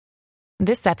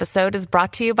This episode is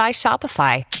brought to you by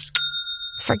Shopify.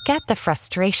 Forget the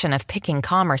frustration of picking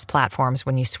commerce platforms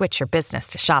when you switch your business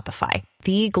to Shopify,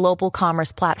 the global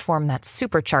commerce platform that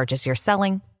supercharges your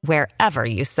selling wherever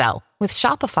you sell. With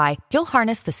Shopify, you'll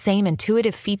harness the same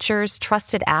intuitive features,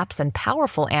 trusted apps, and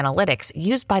powerful analytics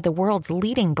used by the world's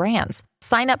leading brands.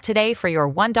 Sign up today for your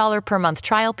 $1 per month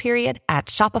trial period at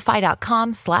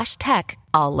shopify.com/tech,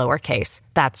 all lowercase.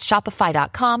 That's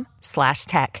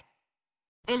shopify.com/tech.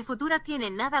 El futuro tiene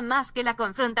nada más que la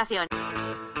confrontación.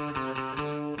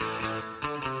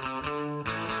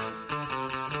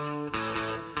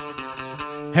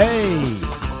 Hey,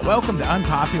 welcome to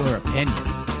Unpopular Opinion.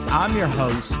 I'm your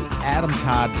host, Adam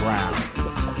Todd Brown.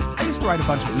 I used to write a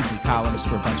bunch of weekly columns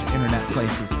for a bunch of internet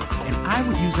places, and I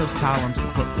would use those columns to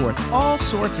put forth all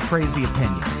sorts of crazy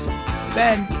opinions.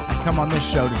 Then I come on this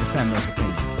show to defend those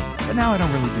opinions. But now I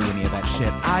don't really do any of that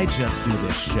shit. I just do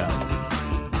this show.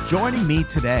 Joining me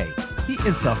today, he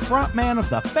is the frontman of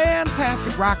the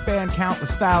fantastic rock band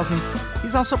Countless Thousands.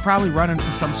 He's also probably running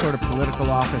for some sort of political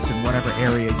office in whatever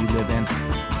area you live in,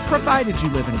 provided you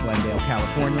live in Glendale,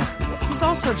 California. He's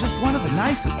also just one of the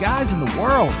nicest guys in the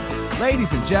world.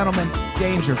 Ladies and gentlemen,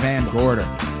 Danger Van Gorder.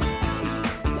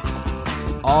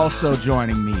 Also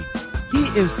joining me, he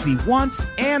is the once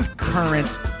and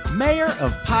current mayor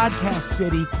of Podcast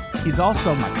City. He's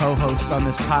also my co-host on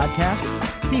this podcast.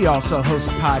 He also hosts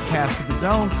a podcast of his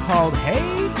own called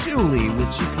Hey Julie,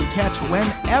 which you can catch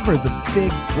whenever the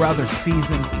Big Brother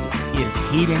season is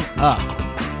heating up.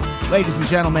 Ladies and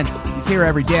gentlemen, he's here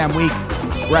every damn week,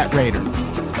 Brett Rader.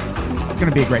 It's going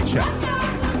to be a great show.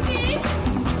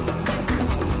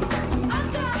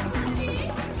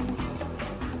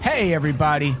 Hey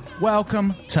everybody,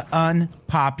 welcome to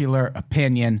Unpopular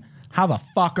Opinion. How the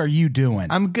fuck are you doing?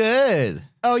 I'm good.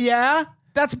 Oh yeah?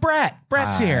 That's Brett.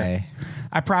 Brett's here.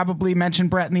 I probably mentioned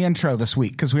Brett in the intro this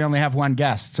week because we only have one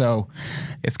guest, so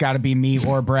it's got to be me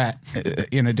or Brett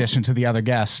in addition to the other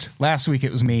guest. Last week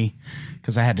it was me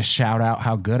because I had to shout out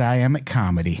how good I am at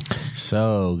comedy.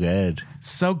 So good.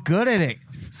 So good at it.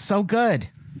 So good.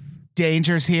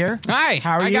 Danger's here. Hi.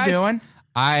 How are you guys. doing?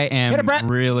 I am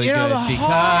really you know, good the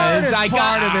because I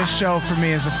part of this show for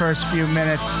me is the first few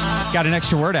minutes. got an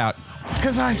extra word out.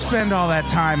 Because I spend all that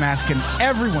time asking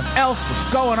everyone else what's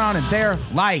going on in their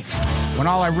life, when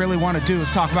all I really want to do is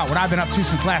talk about what I've been up to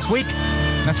since last week.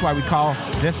 That's why we call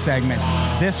this segment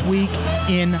This Week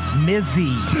in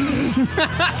Mizzy.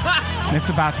 And it's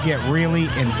about to get really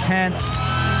intense.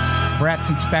 Brett's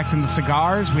inspecting the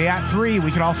cigars. We got 3.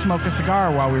 We could all smoke a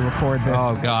cigar while we record this.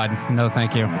 Oh, God. No,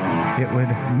 thank you. It would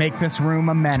make this room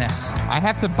a menace. I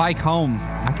have to bike home.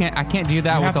 I can't do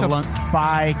that You with have a to lung.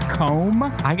 buy comb?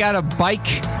 I got to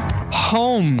bike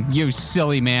home, you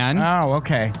silly man. Oh,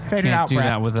 okay. Fade it Can't out, do Brett.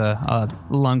 that with a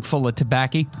lung full of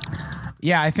tobacco.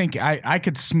 Yeah, I think I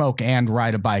could smoke and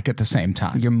ride a bike at the same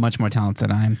time. You're much more talented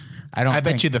than I am. I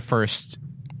bet you the first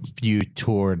few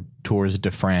Tours de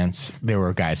France, there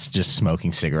were guys just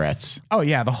smoking cigarettes. Oh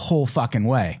yeah, the whole fucking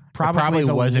way. Probably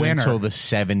the wasn't winner. until the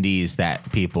 70s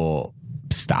that people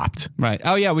stopped. Right.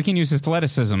 Oh, yeah, we can use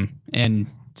athleticism and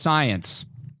science.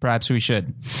 Perhaps we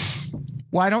should.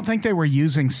 Well, I don't think they were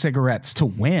using cigarettes to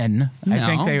win. No.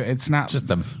 I think it's not Just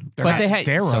a they're But not they had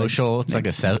steroids. social. It's like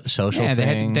a social Yeah,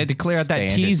 thing. they had to clear out that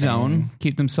Standard T thing. zone,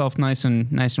 keep themselves nice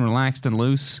and relaxed and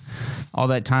loose. All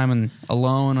that time and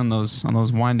alone on those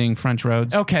winding French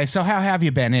roads. Okay, so how have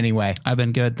you been anyway? I've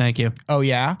been good, thank you. Oh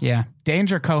yeah? Yeah.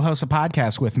 Danger co-hosts a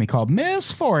podcast with me called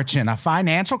Misfortune, a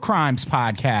financial crimes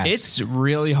podcast. It's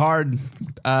really hard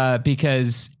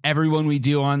because everyone we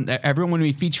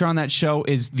feature on that show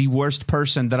is the worst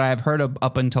person that I have heard of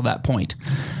up until that point.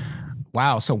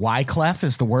 Wow, so Wyclef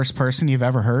is the worst person you've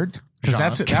ever heard?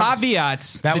 Because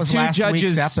Caveats. that The was two last judges,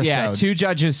 week's episode. Yeah, 2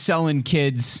 judges selling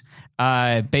kids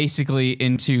basically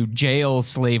into jail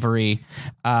slavery.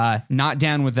 Not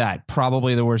down with that.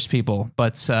 Probably the worst people.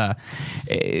 But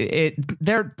it's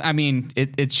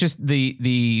just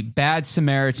the Bad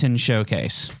Samaritan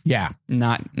showcase. Yeah.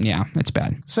 It's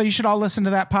bad. So you should all listen to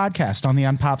that podcast on the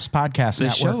Unpops Podcast The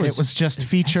show Network. is- It was just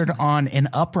featured on an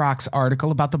Uprocks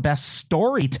article about the best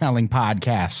storytelling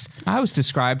podcast. I was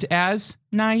described as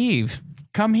naive.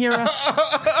 Come hear us.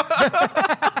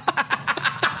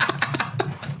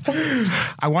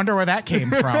 I wonder where that came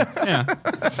from. Yeah.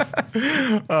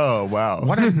 Oh, wow.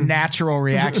 What a natural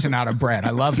reaction out of Brett.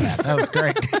 I love that. That was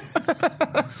great.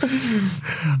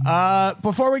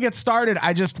 Before we get started,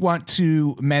 I just want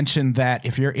to mention that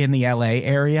if you're in the LA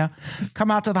area,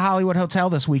 come out to the Hollywood Hotel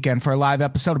this weekend for a live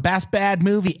episode of Best Bad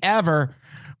Movie Ever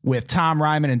with Tom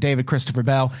Ryman and David Christopher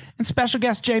Bell and special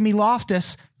guest Jamie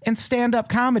Loftus. and stand-up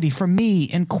comedy from me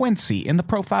and Quincy and the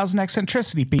Profiles and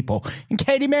Eccentricity people and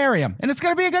Katie Merriam. And it's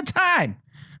going to be a good time.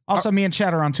 Also, me and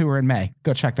Chet are on tour in May.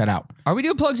 Go check that out. Are we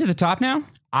doing plugs at the top now?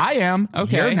 I am.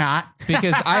 Okay. You're not.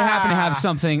 Because I happen to have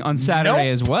something on Saturday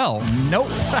as well. Nope.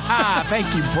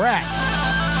 Thank you, Brett.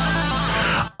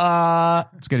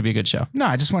 It's going to be a good show. No,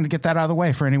 I just wanted to get that out of the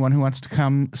way for anyone who wants to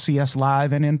come see us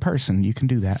live and in person. You can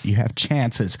do that. You have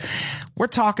chances. We're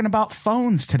talking about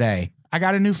phones today. I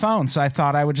got a new phone, so I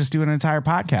thought I would just do an entire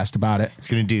podcast about it. It's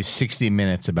going to do 60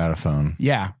 minutes about a phone.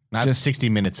 Yeah. Not just 60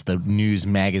 minutes, the news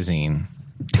magazine,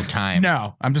 the time.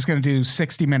 No, I'm just going to do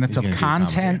 60 minutes of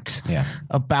content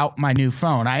about my new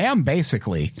phone. I am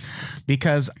basically,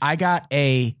 because I got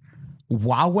a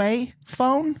Huawei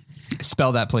phone.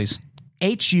 Spell that, please.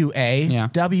 HUAWEI.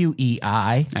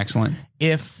 Excellent.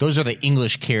 If those are the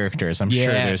English characters, I'm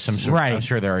sure there's some. Right. I'm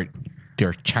sure there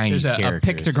are Chinese There's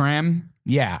characters. a pictogram.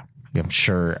 Yeah. I'm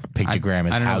sure a pictogram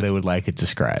is how they would like it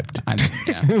described.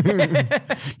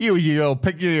 You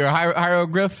picture your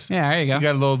hieroglyphs. Yeah, there you go. You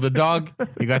got the dog.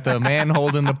 You got the man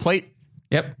holding the plate.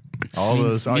 Yep. All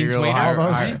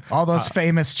those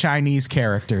famous Chinese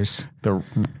characters. The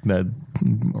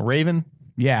raven.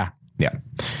 Yeah. Yeah.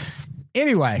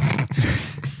 Anyway,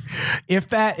 if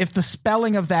the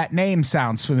spelling of that name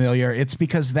sounds familiar, it's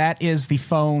because that is the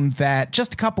phone that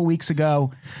just a couple weeks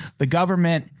ago, the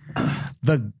government,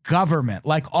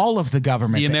 like all of the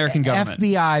government, the American government,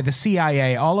 FBI, the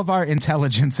CIA, all of our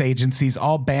intelligence agencies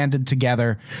all banded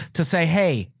together to say,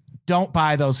 hey, don't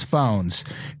buy those phones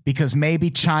because maybe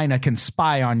China can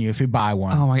spy on you if you buy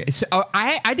one. Oh my! So,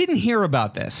 I didn't hear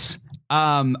about this.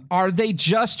 Are they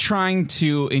just trying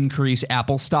to increase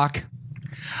Apple stock?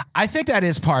 I think that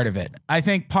is part of it. I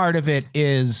think part of it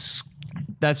is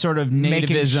that sort of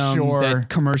nativism, that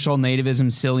commercial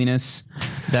nativism silliness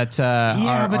that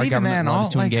our government loves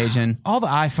to engage in. All the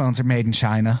iPhones are made in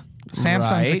China.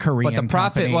 Samsung's a Korean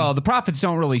company. Well, the profits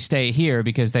don't really stay here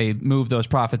because they move those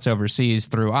profits overseas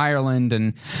through Ireland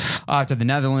and to the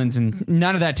Netherlands, and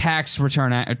none of that tax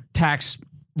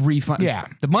refund. Yeah.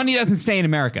 The money doesn't stay in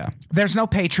America. There's no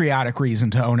patriotic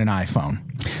reason to own an iPhone.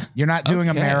 You're not doing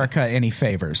America any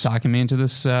favors. Talking me into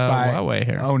this Huawei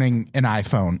here. Owning an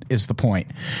iPhone is the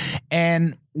point.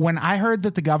 And when I heard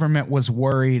that the government was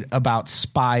worried about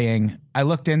spying, I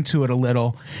looked into it a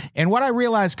little. And what I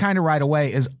realized kind of right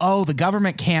away is, the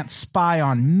government can't spy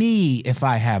on me if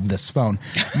I have this phone.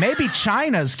 Maybe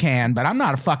China's can, but I'm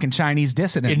not a fucking Chinese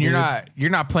dissident. And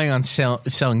you're not planning on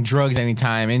selling drugs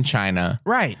anytime in China.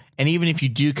 Right. And even if you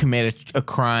do commit a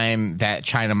crime that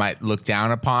China might look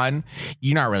down upon,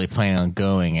 you're not really planning on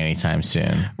going anytime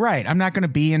soon. Right. I'm not going to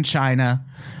be in China.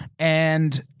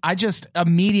 And I just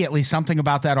immediately, something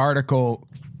about that article,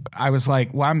 I was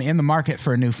like, well, I'm in the market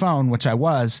for a new phone, which I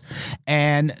was.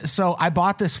 And so I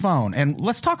bought this phone. And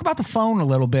let's talk about the phone a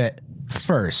little bit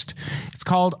first. It's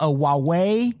called a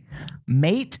Huawei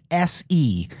Mate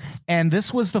SE. And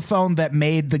this was the phone that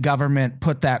made the government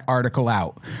put that article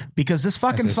out. Because this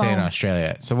fucking phone... say in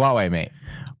Australia. It's a Huawei Mate.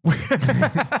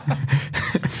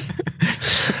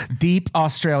 Deep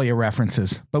Australia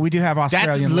references, but we do have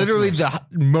Australian. That's literally listeners.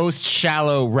 the most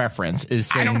shallow reference is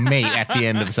saying mate at the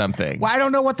end of something. Well, I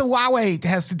don't know what the Huawei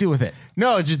has to do with it.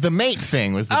 No, it's just the mate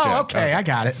thing was the joke. Okay, I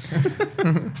got it.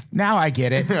 Now I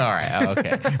get it. All right,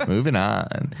 okay. Moving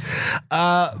on.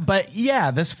 But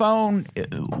yeah, this phone,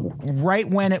 right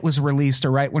when it was released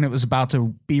or right when it was about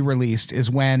to be released is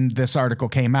when this article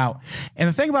came out. And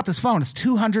the thing about this phone is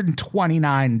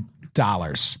 $229.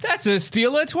 That's a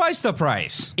steal at twice the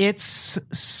price. It's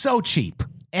so cheap.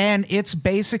 And it's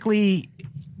basically,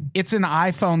 it's an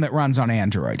iPhone that runs on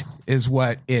Android is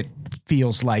what it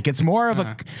feels like. It's more of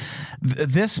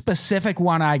this specific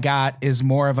one I got is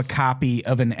more of a copy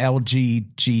of an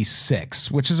LG G6,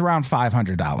 which is around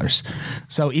 $500.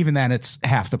 So even then it's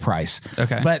half the price.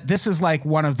 Okay. But this is like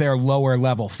one of their lower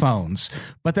level phones,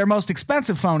 but their most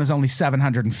expensive phone is only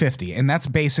 $750. And that's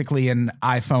basically an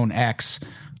iPhone X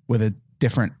with a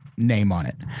different name on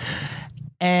it.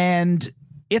 And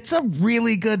it's a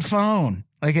really good phone.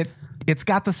 Like it's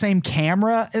got the same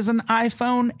camera as an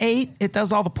iPhone 8. It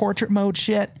does all the portrait mode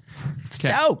shit. It's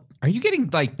dope. Are you getting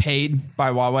like paid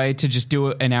by Huawei to just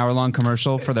do an hour-long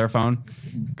commercial for their phone?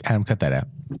 Adam, cut that out.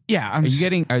 Yeah, I'm Are you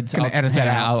getting? gonna edit that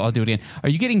out. I'll do it again. Are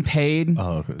you getting paid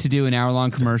to do an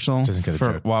hour-long commercial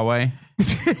for Huawei?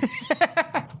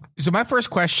 So my first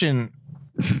question,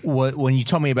 when you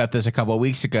told me about this a couple of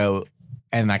weeks ago,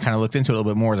 and I kind of looked into it a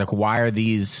little bit more, was like, why are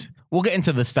these? We'll get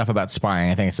into the stuff about spying.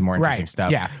 I think it's the more interesting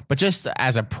stuff. Yeah. But just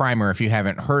as a primer, if you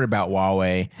haven't heard about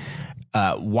Huawei,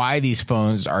 why these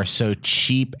phones are so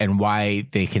cheap and why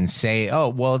they can say, oh,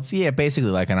 well, it's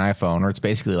basically like an iPhone or it's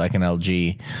basically like an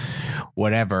LG,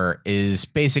 whatever, is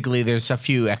basically there's a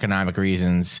few economic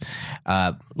reasons.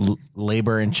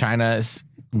 Labor in China is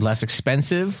less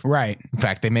expensive. Right. In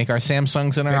fact, they make our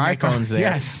Samsungs and our iPhones there.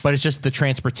 Yes. But it's just the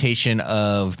transportation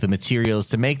of the materials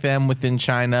to make them within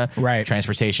China. Right.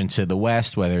 Transportation to the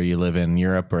West, whether you live in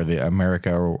Europe or the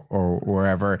America or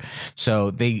wherever.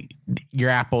 So your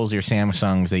Apples, your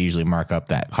Samsungs, they usually mark up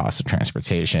that cost of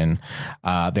transportation.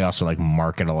 They also like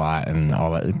market a lot and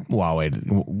all that.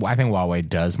 Huawei, I think Huawei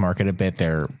does market a bit.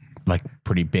 They're like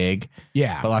pretty big.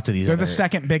 Yeah. But lots of these They're the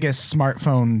second biggest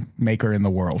smartphone maker in the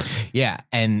world. Yeah.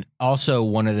 And also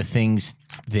one of the things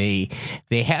they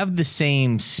have the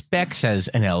same specs as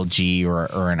an LG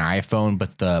or an iPhone,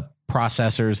 but the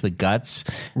processors, the guts,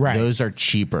 right, those are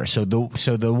cheaper. So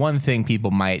the one thing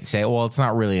people might say, well, it's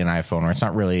not really an iPhone or it's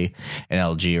not really an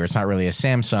LG or it's not really a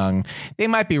Samsung. They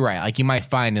might be right. Like you might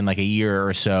find in like a year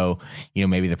or so,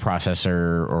 maybe the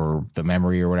processor or the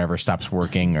memory or whatever stops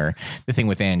working. Or the thing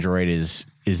with Android is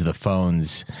the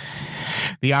phones,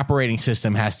 the operating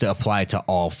system has to apply to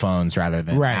all phones rather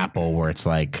than Apple, where it's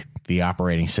like the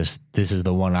operating system, this is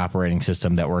the one operating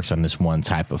system that works on this one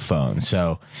type of phone.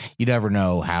 So you never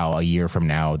know how a year from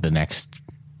now the next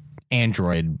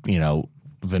Android,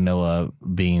 vanilla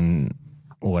bean,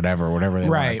 whatever they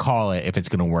want to call it, if it's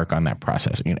going to work on that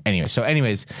processor.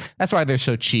 Anyways, that's why they're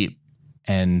so cheap.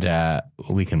 And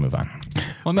we can move on.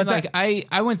 Well,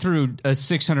 I went through a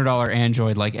 $600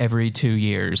 Android like every 2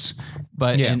 years,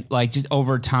 but just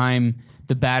over time,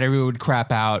 the battery would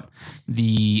crap out.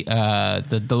 The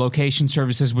location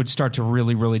services would start to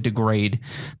really, really degrade.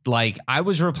 Like I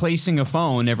was replacing a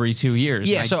phone every 2 years.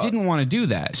 Yeah, I didn't want to do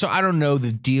that. So I don't know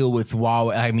the deal with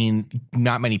Huawei. I mean,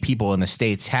 not many people in the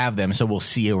States have them, so we'll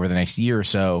see over the next year or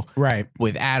so. Right.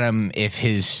 With Adam, if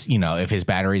his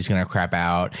battery is going to crap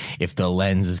out, if the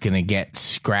lens is going to get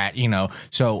scratched,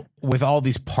 so with all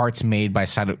these parts made by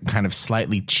kind of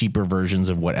slightly cheaper versions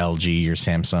of what LG or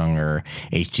Samsung or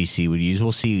HTC would use,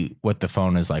 we'll see what the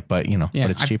phone is like. But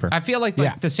but it's cheaper. I feel like the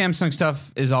Samsung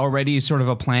stuff is already sort of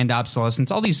a planned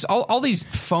obsolescence. All these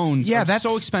phones are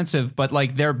so expensive, but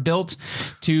like they're built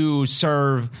to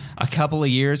serve a couple of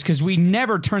years because we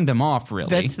never turned them off. Really,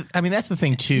 that's the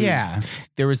thing too. Yeah,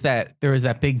 there was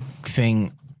that big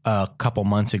thing a couple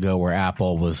months ago where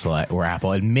Apple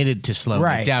admitted to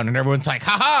slowing it down, and everyone's like,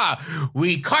 "Ha,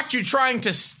 we caught you trying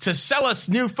to sell us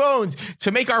new phones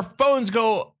to make our phones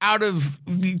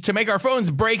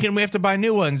break, and we have to buy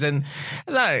new ones." And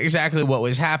that's not exactly what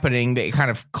was happening. They kind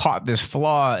of caught this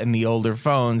flaw in the older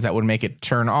phones that would make it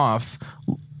turn off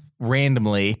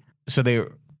randomly, so they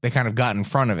kind of got in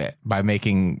front of it by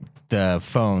making the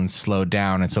phone slow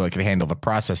down, and so it could handle the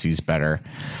processes better.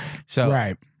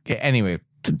 So anyway.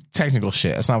 Technical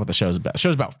shit. That's not what the show's about. The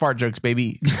show's about fart jokes,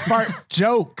 baby. Fart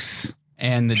jokes.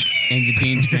 And the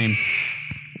Dean scream.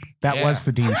 That was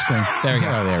the Dean scream. There we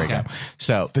go. Oh, there we go.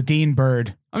 So the Dean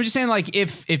bird. I'm just saying, like,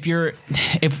 if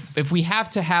we have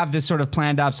to have this sort of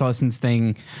planned obsolescence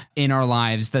thing in our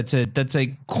lives, that's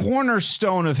a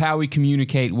cornerstone of how we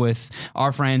communicate with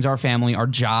our friends, our family, our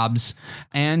jobs,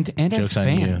 and jokes our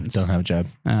fans. On you. Don't have a job.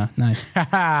 Nice.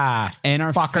 And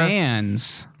our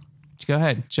fans. Go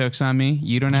ahead. Joke's on me.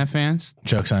 You don't have fans?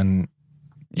 Joke's on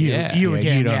you. You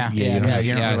again. You don't have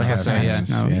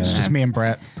fans. No, it's just me and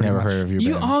Brett. Never heard of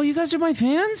you. Oh, you guys are my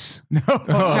fans? No,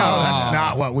 that's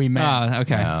not what we meant. Oh,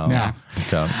 okay. No.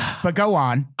 Don't. But go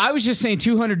on. I was just saying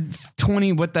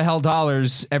 $220 what the hell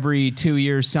dollars every 2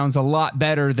 years sounds a lot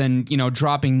better than,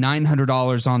 dropping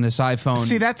 $900 on this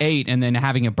iPhone 8 and then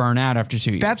having it burn out after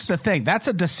 2 years. That's the thing. That's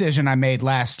a decision I made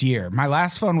last year. My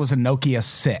last phone was a Nokia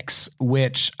 6,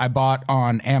 which I bought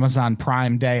on Amazon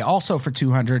Prime Day, also for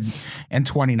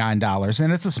 $229.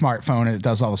 And it's a smartphone and it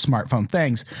does all the smartphone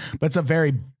things, but it's a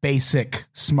very basic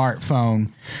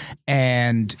smartphone.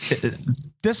 And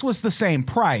this was the same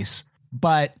price,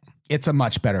 but it's a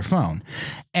much better phone.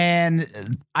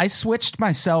 And I switched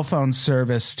my cell phone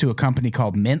service to a company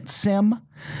called Mint Sim,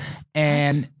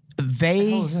 and they. What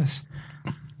the hell is this?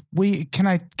 Can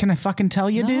I fucking tell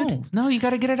you, dude? No, you got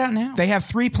to get it out now. They have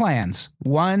 3 plans.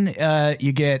 One,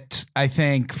 you get, I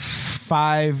think,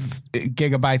 5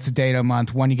 gigabytes of data a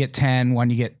month. One, you get 10. One,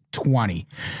 you get 20.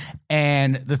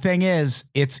 And the thing is,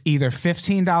 it's either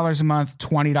 $15 a month,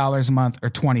 $20 a month, or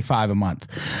 $25 a month.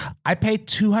 I pay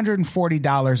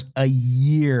 $240 a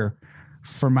year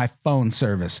for my phone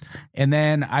service. And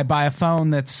then I buy a phone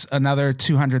that's another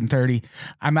 $230.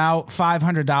 I'm out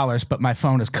 $500, but my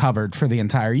phone is covered for the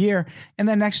entire year. And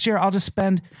then next year I'll just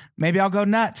spend, maybe I'll go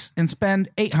nuts and spend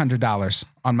 $800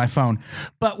 on my phone.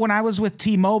 But when I was with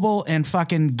T-Mobile and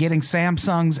fucking getting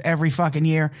Samsungs every fucking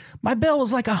year, my bill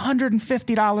was like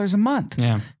 $150 a month.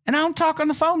 Yeah. And I don't talk on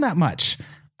the phone that much.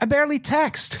 I barely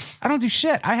text. I don't do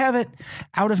shit. I have it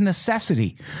out of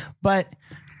necessity. But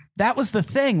that was the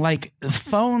thing. Like,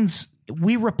 phones,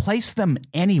 we replace them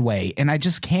anyway. And I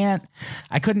just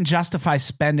I couldn't justify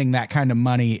spending that kind of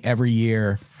money every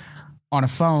year on a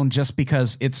phone just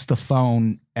because it's the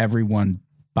phone everyone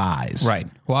buys. Right.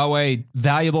 Huawei,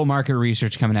 valuable market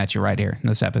research coming at you right here in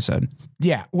this episode.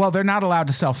 Yeah. Well, they're not allowed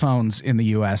to sell phones in the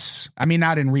U.S. I mean,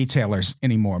 not in retailers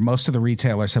anymore. Most of the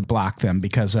retailers have blocked them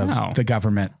because of the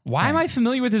government. Why am I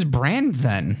familiar with this brand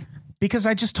then? Because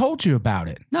I just told you about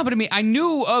it. No, but I mean, I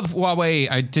knew of Huawei.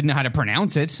 I didn't know how to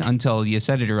pronounce it until you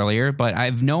said it earlier, but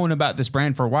I've known about this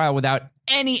brand for a while without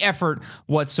any effort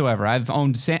whatsoever. I've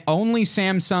owned only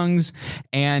Samsungs,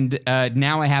 and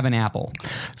now I have an Apple.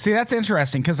 See, that's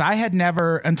interesting because I had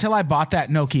never, until I bought that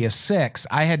Nokia 6,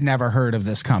 I had never heard of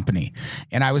this company.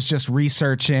 And I was just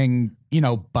researching,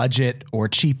 budget or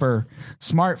cheaper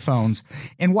smartphones.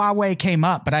 And Huawei came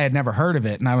up, but I had never heard of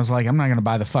it. And I was like, I'm not going to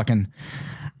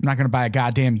buy a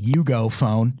goddamn Yugo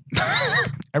phone.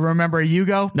 Ever remember a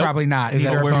Yugo? Nope. Probably not. Is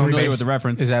that we're familiar with the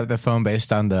reference? Is that the phone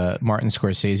based on the Martin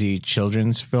Scorsese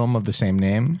children's film of the same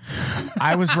name?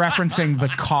 I was referencing the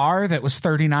car that was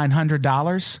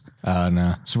 $3,900. Oh,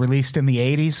 no. It was released in the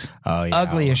 80s. Oh, yeah.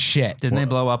 Ugly as shit. Didn't they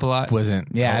blow up a lot? It was a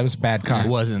bad car. It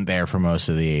wasn't there for most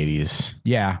of the 80s.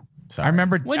 Yeah. Sorry. I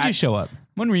remember. When did you show up?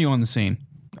 When were you on the scene?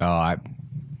 Oh,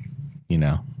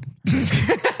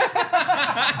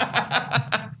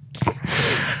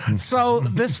 So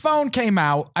this phone came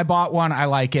out. I bought one. I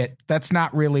like it. That's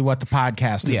not really what the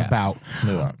podcast is about.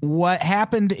 What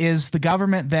happened is the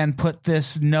government then put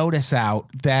this notice out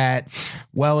that,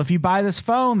 well, if you buy this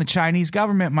phone, the Chinese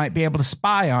government might be able to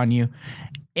spy on you.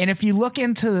 And if you look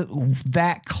into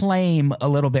that claim a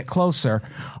little bit closer,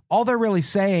 all they're really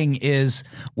saying is,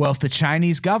 well, if the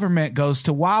Chinese government goes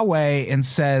to Huawei and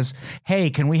says, hey,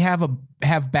 can we have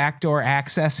backdoor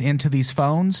access into these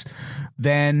phones?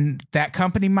 Then that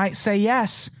company might say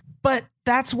yes. But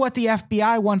that's what the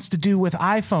FBI wants to do with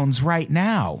iPhones right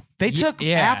now. They took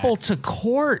Apple to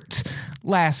court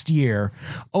last year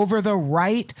over the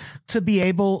right to be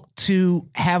able to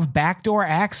have backdoor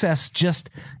access just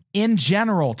in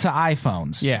general to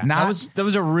iPhones. Yeah, that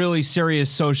was a really serious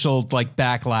social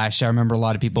backlash. I remember a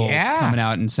lot of people coming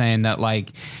out and saying that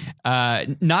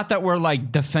not that we're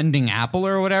defending Apple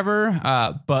or whatever,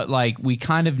 but we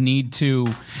kind of need to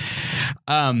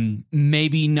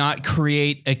maybe not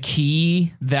create a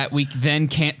key that we then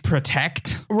can't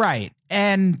protect. Right.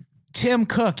 And Tim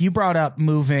Cook, you brought up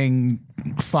moving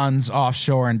funds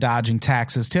offshore and dodging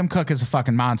taxes. Tim Cook is a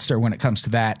fucking monster when it comes to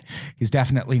that. He's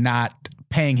definitely not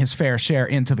paying his fair share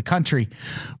into the country.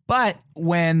 But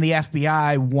when the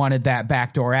FBI wanted that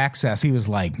backdoor access, he was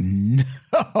like, no.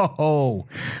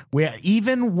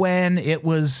 Even when it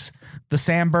was the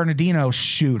San Bernardino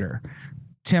shooter,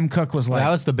 Tim Cook was like...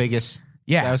 that was the biggest...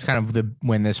 Yeah. That was kind of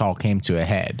when this all came to a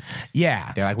head.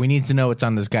 Yeah. They're like, we need to know what's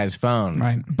on this guy's phone.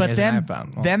 Right. But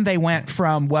then they went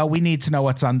from, well, we need to know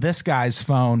what's on this guy's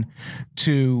phone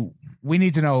to... we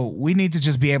need to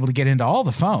just be able to get into all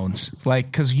the phones,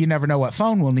 because you never know what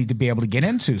phone we'll need to be able to get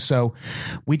into. So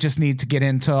we just need to get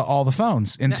into all the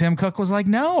phones. And Tim Cook was like,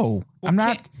 no, I'm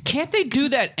not. Can't they do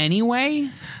that anyway?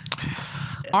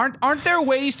 Aren't there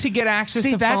ways to get access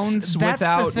to phones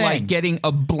without getting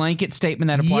a blanket statement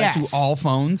that applies to all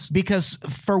phones? Because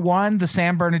for one, the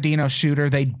San Bernardino shooter,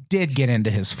 they did get into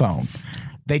his phone.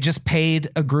 They just paid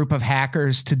a group of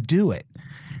hackers to do it.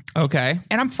 Okay.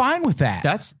 And I'm fine with that.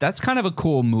 That's kind of a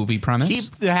cool movie premise.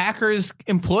 Keep the hackers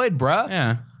employed, bro.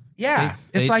 Yeah. Yeah.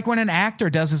 It's like when an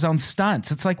actor does his own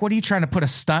stunts. It's like, what are you trying to put a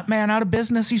stunt man out of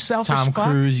business, you selfish fuck?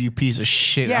 Tom Cruise, you piece of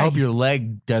shit. Yeah, I hope your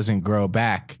leg doesn't grow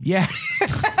back. Yeah.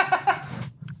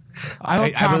 I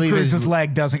hope Tom Cruise's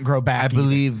leg doesn't grow back. I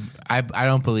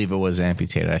don't believe it was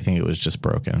amputated. I think it was just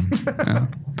broken.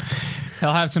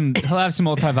 He'll have some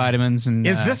multivitamins. And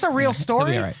is this a real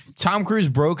story? Right. Tom Cruise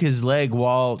broke his leg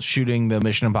while shooting the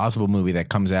Mission Impossible movie that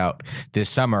comes out this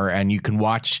summer, and you can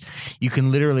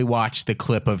literally watch the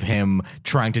clip of him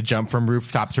trying to jump from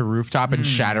rooftop to rooftop and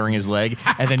shattering his leg,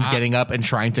 and then getting up and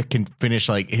trying to finish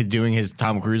doing his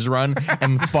Tom Cruise run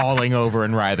and falling over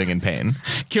and writhing in pain.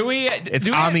 Can we? It's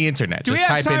on the internet. Do Just we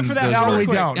have type time in for that? No, we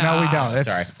don't. No, we don't.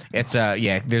 Sorry, it's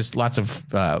there's lots of.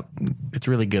 It's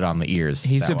really good on the ears.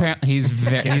 He's a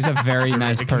very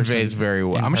nice person. Conveys very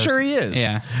well. I'm sure he is.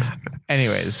 Yeah.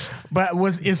 Anyways, But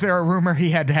is there a rumor he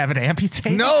had to have it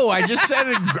amputated? no, I just said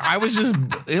it. I was just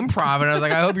improv, and I was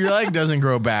like, I hope your leg doesn't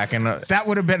grow back, and That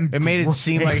would have been. it made it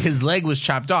seem like his leg was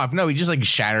chopped off. No, he just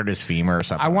shattered his femur or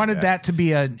something. I wanted that to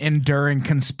be an enduring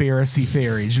conspiracy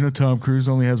theory. Did you know Tom Cruise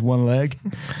only has one leg?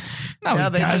 No,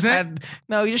 he doesn't.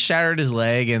 He just shattered his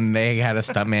leg, and they had a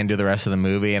stuntman do the rest of the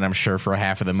movie. And I'm sure for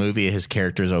half of the movie, his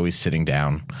character is always sitting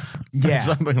down. Yeah.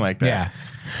 Something like that. Yeah.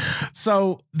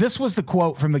 So this was the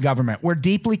quote from the government. We're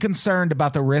deeply concerned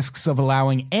about the risks of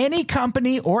allowing any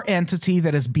company or entity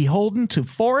that is beholden to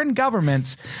foreign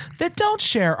governments that don't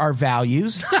share our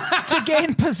values to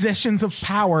gain positions of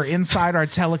power inside our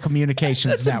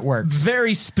telecommunications networks.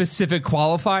 Very specific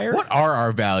qualifier. What are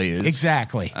our values?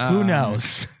 Exactly. Who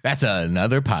knows? That's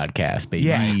another podcast, baby.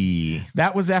 Yeah.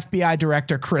 That was FBI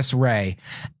Director Chris Wray.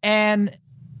 And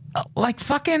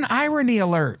fucking irony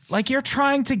alert. You're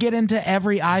trying to get into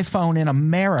every iPhone in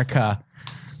America,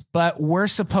 but we're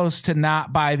supposed to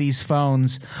not buy these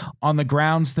phones on the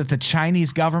grounds that the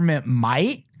Chinese government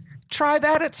might try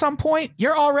that at some point.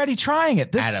 You're already trying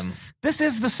it. Adam, this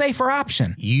is the safer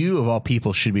option. You, of all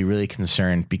people, should be really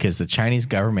concerned because the Chinese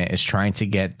government is trying to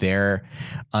get their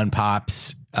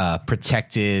Unpops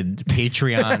protected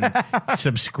Patreon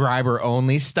subscriber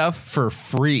only stuff for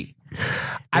free.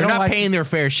 They're not paying their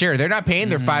fair share. They're not paying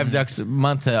their $5 a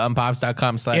month to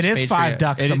unpops.com/. It is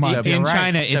 $5 a month. In right.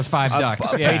 China, it's $5.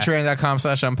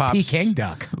 Patreon.com/unpops. Peking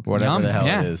duck. Whatever the hell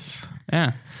it is.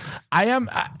 Yeah.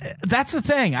 That's the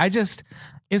thing.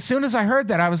 As soon as I heard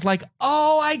that, I was like,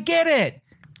 oh, I get it.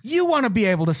 You want to be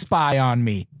able to spy on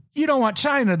me. You don't want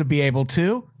China to be able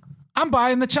to. I'm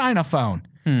buying the China phone.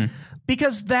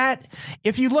 Because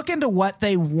if you look into what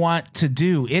they want to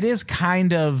do, it's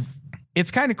kind of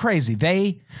crazy.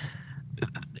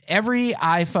 Every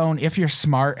iPhone, if you're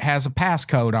smart, has a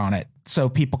passcode on it, so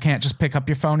people can't just pick up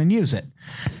your phone and use it.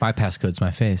 My passcode's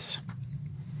my face.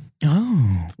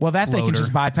 Oh, well, that they can Floater.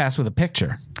 just bypass with a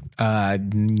picture.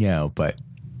 No, but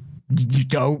You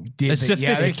go. A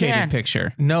sophisticated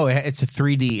picture. no, it's a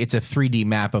 3D. It's a 3D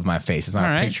map of my face. It's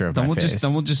not a picture of my face.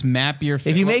 Then we'll just map your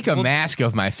face. If you make a mask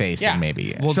of my face, then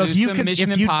maybe. We'll So do if you some can-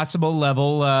 Mission if you- Impossible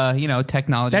level,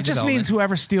 technology. That just means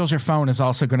whoever steals your phone is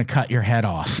also going to cut your head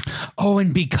off. Oh,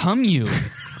 and become you.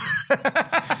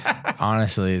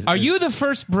 Honestly, Are you the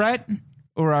first Brett,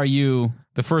 or are you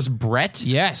the first Brett?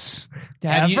 Yes?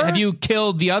 Have you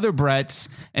killed the other Bretts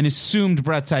and assumed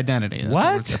Brett's identity?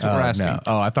 That's what we're asking. No.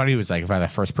 Oh, I thought he was if I'm the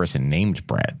first person named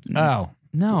Brett. Oh.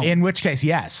 No. In which case,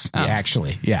 yes. Oh.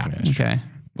 Actually, yeah. Okay.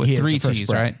 With He is 3 the first T's,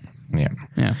 Brett. right? Yeah.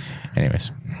 Yeah.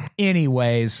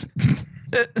 Anyways,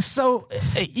 that's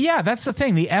the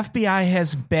thing. The FBI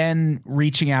has been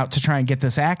reaching out to try and get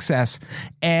this access.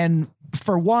 And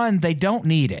for one, they don't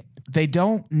need it. They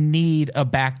don't need a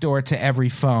backdoor to every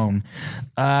phone.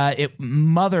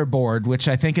 Motherboard, which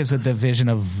I think is a division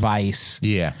of Vice,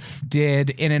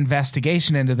 did an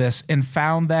investigation into this and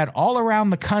found that all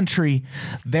around the country,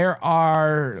 there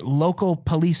are local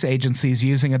police agencies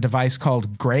using a device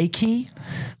called Gray Key,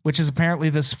 which is apparently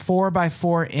this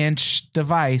 4x4-inch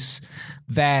device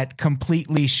that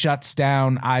completely shuts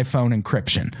down iPhone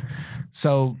encryption.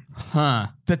 So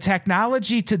the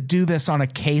technology to do this on a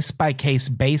case-by-case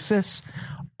basis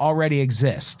already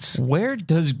exists. Where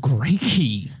does Gray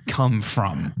Key come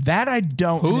from? That I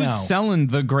don't know. Who's selling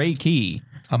the Gray Key?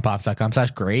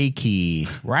 Unpops.com/Gray Key.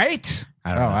 Right?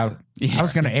 I don't know. I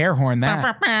was going to air horn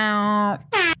that. I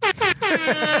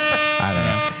don't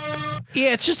know.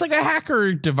 Yeah, it's just like a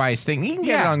hacker device thing. You can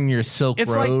get it on your Silk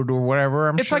Road or whatever.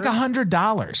 It's sure. Like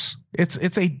 $100.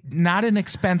 It's a not an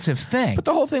expensive thing. But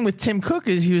the whole thing with Tim Cook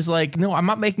is he was like, no, I'm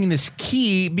not making this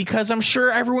key because I'm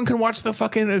sure everyone can watch the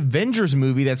fucking Avengers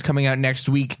movie that's coming out next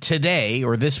week today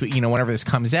or this week, whenever this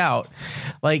comes out.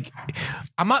 Like,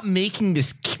 I'm not making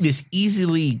this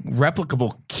easily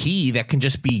replicable key that can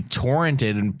just be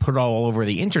torrented and put all over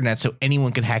the internet so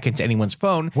anyone can hack into anyone's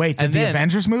phone. Wait, did the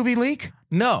Avengers movie leak?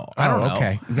 No, I don't know.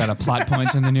 Okay. Is that a plot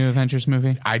point in the new Avengers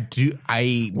movie?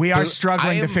 We are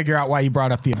struggling to figure out why you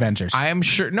brought up the Avengers. I am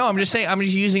sure. No, I'm just saying. I'm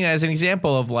just using it as an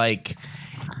example of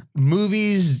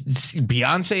movies,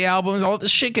 Beyonce albums, all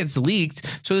this shit gets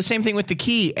leaked. So the same thing with the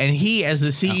key. And he, as the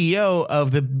CEO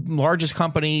of the largest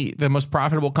company, the most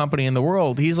profitable company in the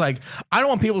world, he's like, I don't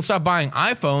want people to stop buying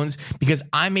iPhones because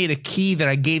I made a key that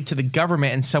I gave to the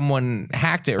government and someone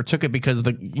hacked it or took it because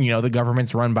the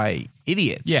government's run by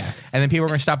idiots. Yeah. And then people are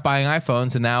going to stop buying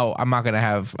iPhones, and now I'm not going to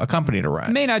have a company to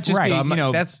run. It may not just be,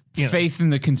 that's faith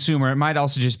in the consumer. It might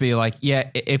also just be like,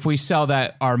 if we sell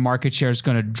that, our market share is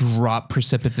going to drop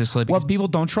precipitously because people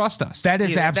don't trust us. That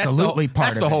is absolutely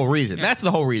part of it. That's the whole reason. Yeah. That's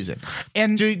the whole reason.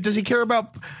 And does he care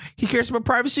about? He cares about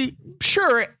privacy,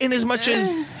 sure. In as much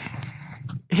as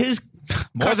his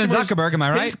more than Zuckerberg, am I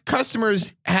right? His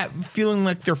customers feeling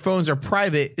like their phones are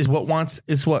private is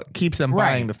what keeps them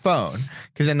buying the phone,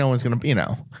 because then no one's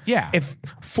gonna, Yeah. If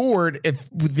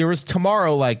there was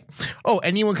tomorrow, like,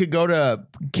 anyone could go to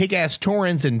Kick-Ass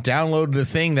Torrents and download the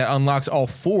thing that unlocks all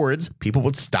Fords, people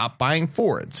would stop buying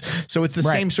Fords. So it's the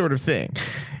same sort of thing.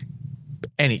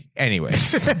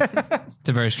 Anyways. It's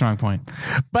a very strong point.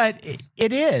 But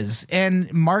it is,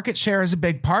 and market share is a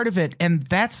big part of it, and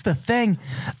that's the thing.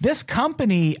 This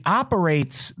company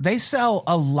they sell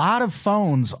a lot of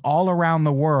phones all around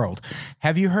the world.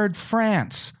 Have you heard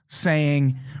France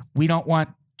saying, we don't want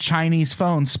Chinese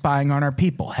phones spying on our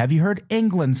people? Have you heard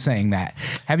England saying that?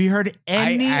 Have you heard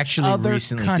any I actually other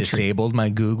recently country? disabled my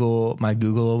Google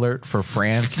alert for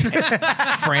France,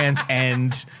 France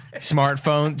and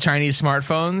Chinese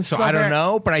smartphones. So I don't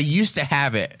know, but I used to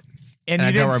have it. And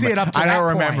you didn't see it up to that point. I don't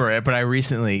remember it, but I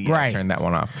recently turned that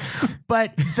one off.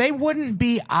 But they wouldn't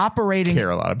be operating. I care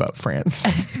a lot about France.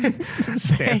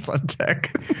 Stance on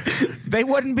tech. They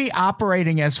wouldn't be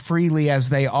operating as freely as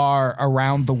they are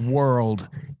around the world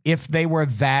if they were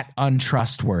that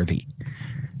untrustworthy.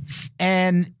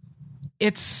 And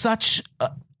it's such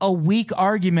a weak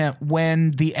argument when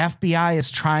the FBI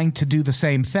is trying to do the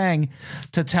same thing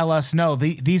to tell us, no,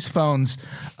 these phones,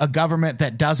 a government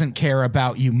that doesn't care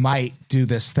about you might do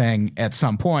this thing at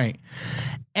some point.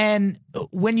 And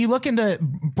when you look into,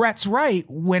 Brett's right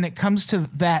when it comes to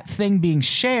that thing being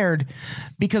shared,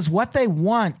 because what they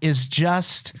want is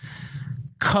just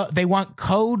they want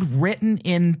code written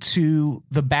into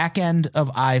the back end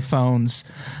of iPhones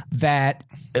that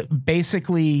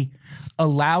basically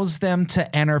allows them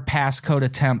to enter passcode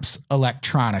attempts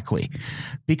electronically.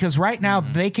 Because right now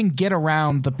they can get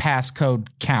around the passcode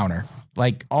counter.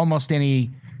 Like almost any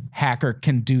hacker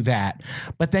can do that.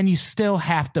 But then you still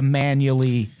have to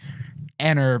manually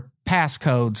enter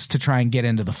passcodes to try and get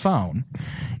into the phone.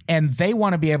 And they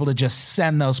want to be able to just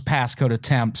send those passcode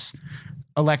attempts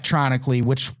electronically,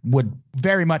 which would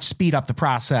very much speed up the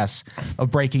process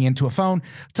of breaking into a phone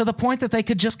to the point that they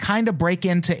could just kind of break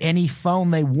into any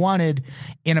phone they wanted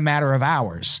in a matter of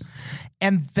hours.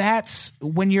 And that's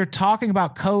when you're talking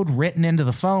about code written into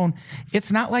the phone,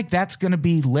 it's not like that's going to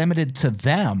be limited to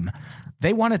them.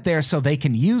 They want it there so they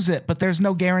can use it, but there's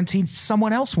no guarantee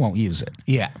someone else won't use it.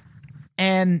 Yeah.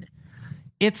 And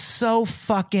it's so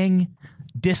fucking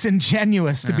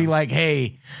disingenuous to be like,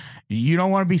 hey, you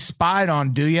don't want to be spied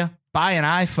on, do you? Buy an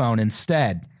iPhone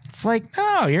instead. It's like,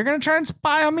 no, you're going to try and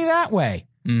spy on me that way.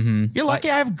 Mm-hmm. You're lucky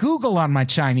I have Google on my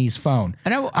Chinese phone.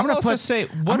 And I'm going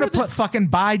to put fucking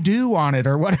Baidu on it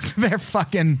or whatever their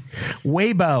fucking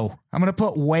Weibo. I'm going to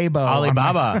put Weibo.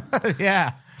 Alibaba.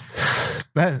 Yeah.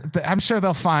 I'm sure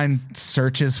they'll find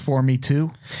searches for me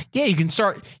too. Yeah, you can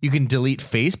delete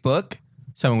Facebook.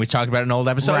 Something we talked about in an old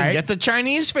episode. Right. You get the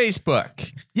Chinese Facebook.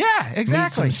 Yeah,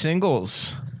 exactly. Need some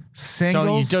singles.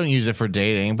 Don't use it for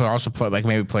dating, but also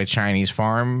play Chinese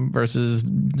Farm versus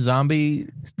zombie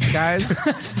guys.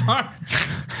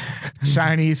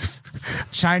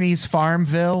 Chinese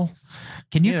Farmville.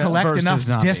 Can you collect enough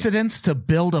dissidents to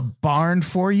build a barn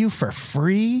for you for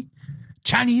free?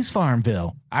 Chinese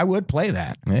Farmville. I would play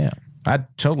that. Yeah, I'd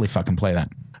totally fucking play that.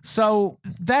 So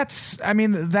that's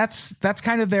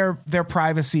kind of their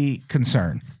privacy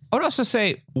concern. I would also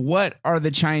say, what are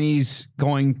the Chinese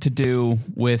going to do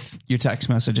with your text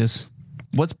messages?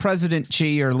 What's President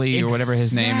Xi or Li or whatever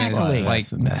his name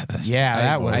is?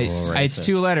 It's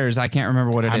 2 letters. I can't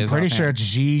remember what it is. I'm pretty sure it's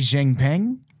Xi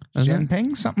Jinping.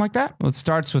 Jinping, something like that. Well, it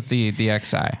starts with the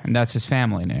XI, and that's his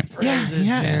family name.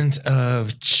 President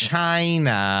of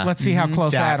China. Let's see how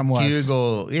close Adam was.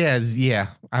 Google. Yeah.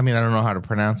 I mean, I don't know how to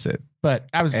pronounce it. But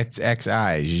it's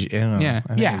XI. Yeah.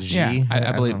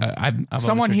 I believe.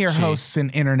 Someone here hosts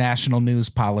an international news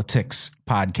politics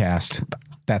podcast.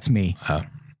 That's me.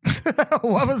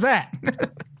 What was that?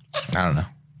 I don't know.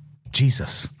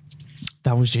 Jesus.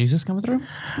 That was Jesus coming through?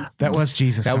 That was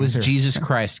Jesus. That was Jesus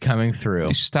Christ coming through.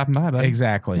 He's stopping by, buddy.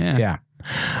 Exactly. Yeah.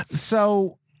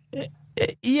 So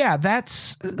Yeah,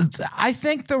 I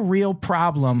think the real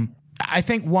problem, I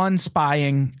think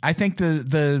spying, I think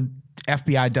the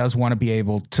FBI does want to be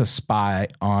able to spy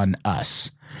on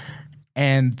us.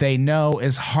 And they know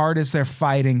as hard as they're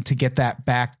fighting to get that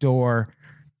backdoor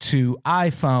to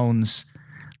iPhones,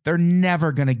 they're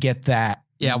never going to get that.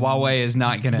 Yeah, Huawei is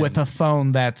not going to. With a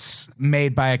phone that's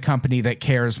made by a company that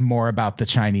cares more about the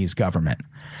Chinese government.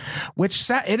 Which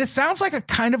it sounds like a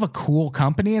kind of a cool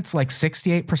company. It's like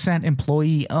 68%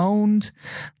 employee owned.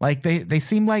 Like they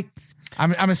seem like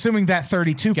I'm assuming that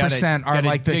 32% are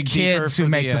like the kids who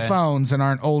make the phones and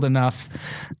aren't old enough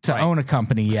to own a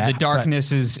company yet. The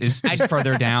darkness is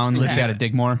further down. Let's got to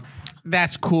dig more.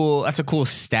 That's cool. That's a cool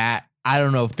stat. I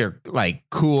don't know if they're like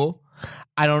cool.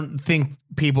 I don't think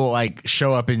people like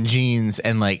show up in jeans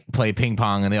and like play ping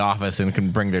pong in the office and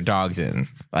can bring their dogs in.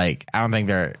 Like I don't think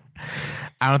they're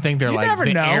like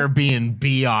the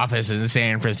Airbnb office in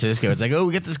San Francisco. It's like, oh,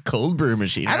 we get this cold brew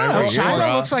machine. I don't know.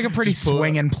 China looks like a pretty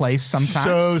swinging place sometimes.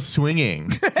 So swinging.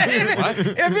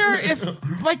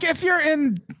 If you're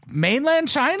in mainland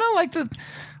China, like the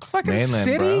fucking mainland,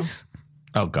 cities.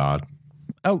 Bro. Oh God.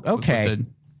 Oh, okay.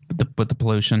 With the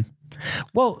pollution.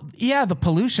 Well, yeah, the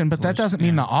pollution, but that doesn't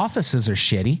mean the offices are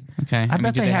shitty. Okay. I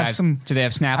bet they have some. Do they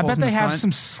have Snapples? I bet they have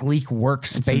some sleek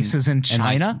workspaces in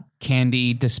China. And like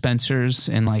candy dispensers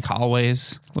in like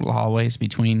little hallways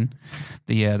between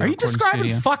the. Are you describing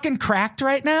studio. Fucking cracked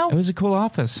right now? It was a cool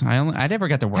office. I never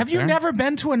got to work. Have you there. never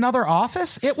been to another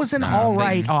office? It was an all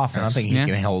right office. I don't think he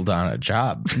can hold on a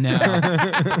job. No.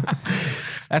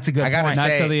 That's a good point.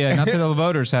 Not till the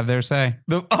voters have their say.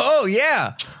 Oh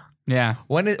yeah. Yeah.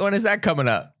 When is that coming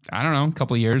up? I don't know. A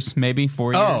couple of years, maybe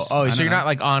 4 years. So you're not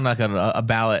like on like a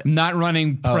ballot. Not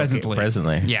running presently. Okay,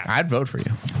 presently. Yeah. I'd vote for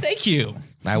you. Thank you.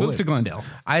 I Move would. to Glendale.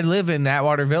 I live in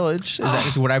Atwater Village.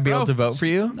 Would I be able to vote for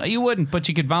you? No, you wouldn't, but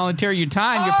you could volunteer your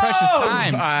time, your precious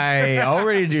time. I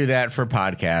already do that for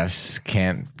podcasts.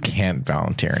 Can't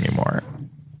volunteer anymore.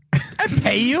 I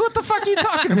pay you? What the fuck are you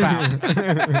talking about?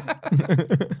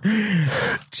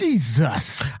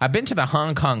 Jesus. I've been to the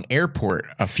Hong Kong airport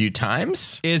a few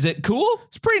times. Is it cool?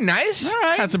 It's pretty nice. All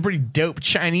right. Had some pretty dope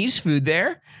Chinese food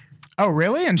there. Oh,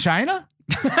 really? In China?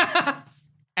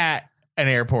 At an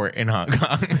airport in Hong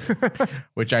Kong.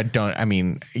 Which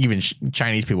even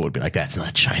Chinese people would be like, that's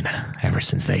not China. Ever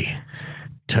since they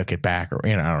took it back, or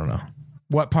I don't know.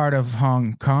 What part of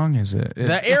Hong Kong is it? The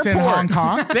airport. It's in Hong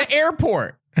Kong? The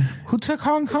airport. Who took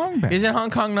Hong Kong back? Isn't Hong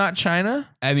Kong not China?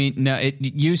 I mean, no, it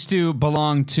used to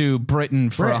belong to Britain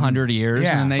for 100 years,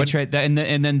 Yeah, and then they tried that, and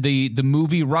then the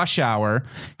movie Rush Hour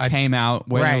came out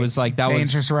where it was like that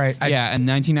Dangerous was Right. Yeah, in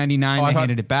 1999 they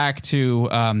handed it back to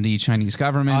the Chinese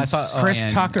government. I thought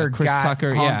Chris Tucker got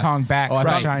Hong Kong back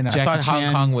from China. I thought Jackie Hong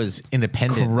Chan Kong was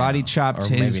independent. Karate chopped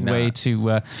his way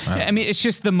to. I mean, it's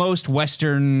just the most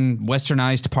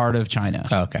westernized part of China.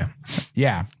 Oh, okay.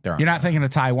 Yeah. You're not thinking of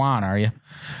Taiwan, are you?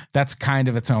 That's kind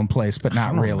of its own place, but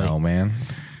not really. No, man.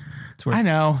 I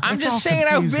know. I'm It's just all saying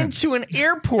confusing. I've been to an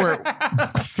airport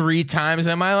 3 times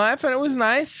in my life, and it was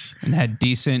nice. And had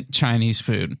decent Chinese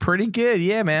food. Pretty good,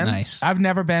 yeah, man. Nice. I've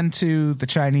never been to the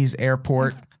Chinese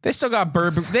airport. They still got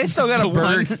Burger. They still got a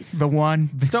Burger. The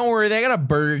one. Don't worry, they got a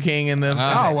Burger King in the.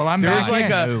 Oh, well, I'm there not. was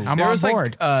like I'm there on was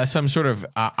board. like some sort of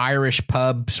Irish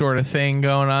pub sort of thing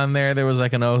going on there. There was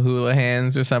like an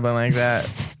O'Houlihan's or something like that.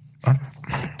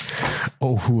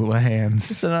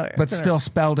 O'Houlihan's. But still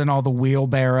spelled in all the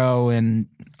wheelbarrow and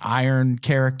iron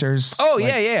characters. Oh,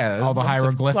 Like, yeah. all the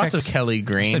hieroglyphics. Lots of Kelly I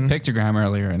Green. said pictogram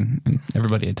earlier, and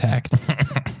everybody attacked.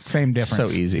 Same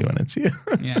difference. So easy when it's you.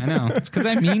 Yeah, I know. It's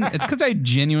because I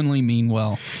genuinely mean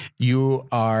well. You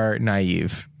are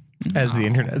naive, as the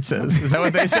internet says. Is that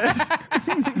what they said?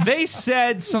 They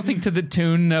said something to the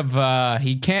tune of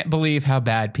he can't believe how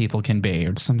bad people can be,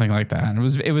 or something like that.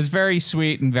 It was very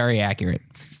sweet and very accurate.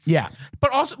 Yeah.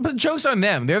 But jokes on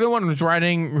them. They're the ones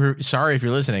writing. Sorry if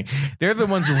you're listening. They're the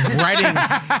ones writing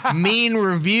mean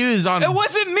reviews on. It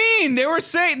wasn't mean. They were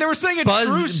saying a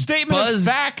true statement of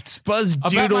fact.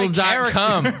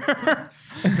 BuzzDoodle.com.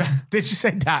 Did you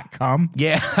say .com?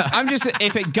 Yeah. I'm just,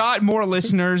 if it got more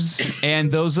listeners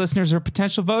and those listeners are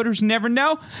potential voters, never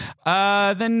know,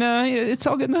 then it's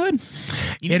all good in the hood.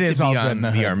 It is all good in the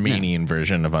the hood. Armenian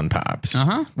version of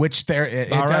Unpops. Which it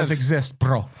does exist,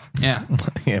 bro. Yeah.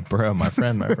 Yeah, bro, my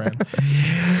friend.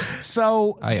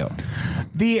 So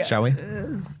Shall we?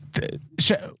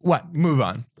 What? Move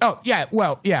on. Oh, yeah.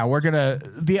 Well, yeah, we're going to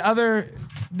the other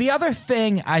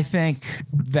thing I think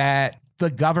that the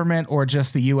government or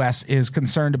just the US is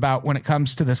concerned about when it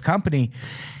comes to this company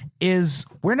is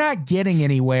we're not getting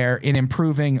anywhere in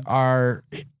improving our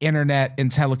internet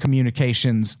and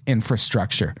telecommunications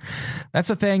infrastructure. That's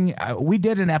the thing. We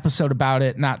did an episode about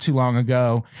it not too long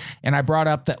ago, and I brought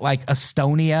up that like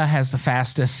Estonia has the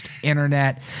fastest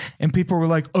internet, and people were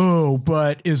like, oh,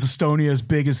 but is Estonia as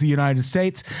big as the United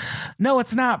States? No,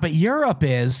 it's not, but Europe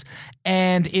is.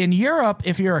 And in Europe,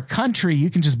 if you're a country,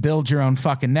 you can just build your own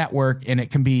fucking network and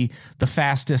it can be the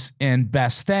fastest and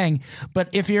best thing. But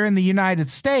if you're in the United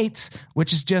States,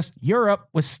 which is just Europe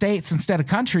with states instead of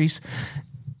countries,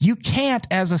 you can't,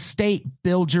 as a state,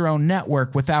 build your own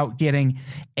network without getting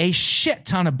a shit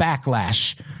ton of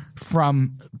backlash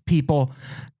from people.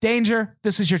 Danger,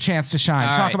 this is your chance to shine.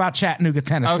 All Talk right. about Chattanooga,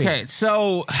 Tennessee. Okay,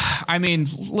 so I mean,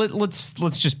 let's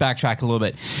just backtrack a little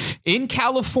bit. In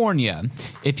California,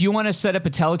 if you want to set up a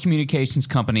telecommunications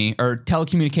company or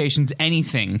telecommunications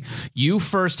anything, you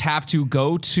first have to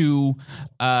go to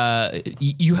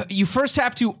you first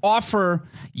have to offer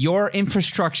your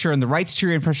infrastructure and the rights to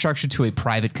your infrastructure to a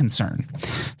private concern.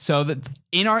 So that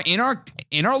in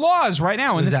our laws right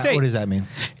now in the state, What does that mean?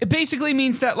 it basically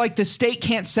means that like the state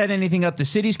can't set anything up, the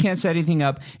cities can't set anything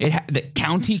up, the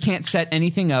county can't set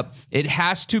anything up. It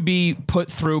has to be put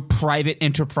through private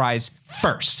enterprise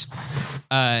first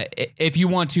if you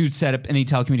want to set up any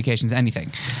telecommunications anything.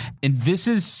 And this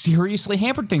has seriously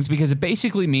hampered things because it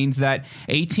basically means that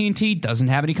AT&T doesn't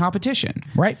have any competition.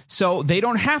 Right. So they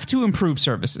don't have to improve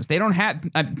services. They don't have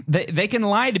they can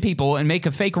lie to people and make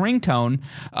a fake ringtone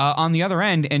on the other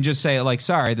end and just say like,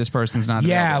 sorry, this person's not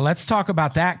Yeah, available. let's talk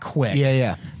about that quick.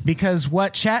 Yeah. Because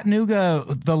what Chattanooga,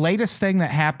 the latest thing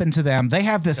that happened to them, they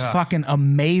have this fucking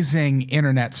amazing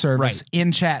internet service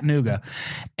in Chattanooga.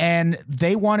 And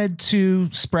they wanted to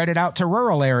spread it out to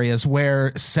rural areas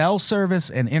where cell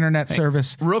service and internet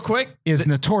service Real quick, is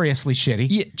notoriously shitty.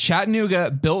 Yeah,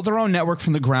 Chattanooga built their own network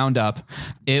from the ground up.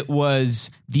 It was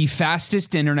the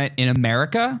fastest internet in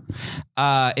America.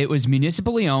 It was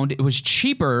municipally owned. It was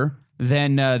cheaper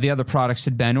than the other products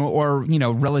had been, or you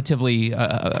know, relatively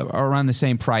around the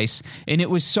same price. And it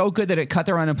was so good that it cut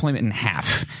their unemployment in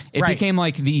half. It became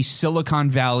like the Silicon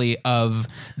Valley of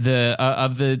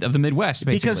the Midwest,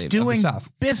 basically. Because of the doing South.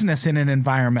 business in an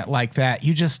environment like that,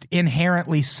 you just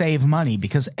inherently save money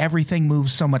because everything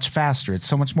moves so much faster. It's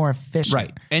so much more efficient.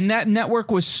 Right. And that network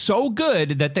was so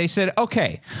good that they said,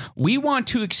 okay, we want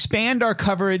to expand our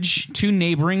coverage to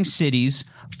neighboring cities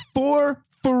for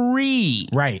free.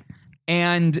 Right.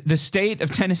 And the state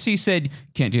of Tennessee said,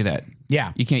 can't do that.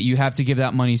 Yeah. You can't. You have to give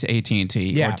that money to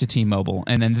AT&T or to T-Mobile.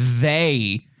 And then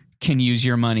they can use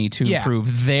your money to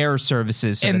improve their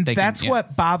services. So And that they that's can,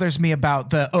 what bothers me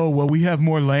about we have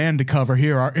more land to cover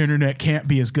here. Our internet can't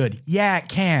be as good. Yeah, it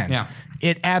can. Yeah.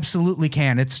 It absolutely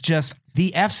can. It's just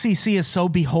the FCC is so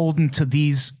beholden to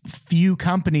these few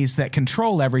companies that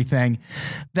control everything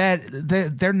that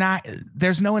they're not,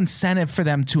 there's no incentive for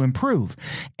them to improve.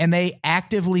 And they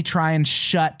actively try and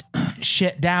shut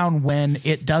shit down when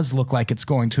it does look like it's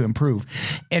going to improve.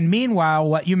 And meanwhile,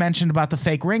 what you mentioned about the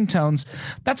fake ringtones,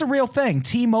 that's a real thing.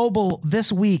 T-Mobile this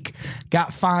week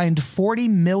got fined $40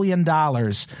 million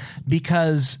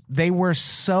because they were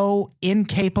so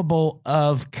incapable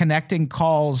of connecting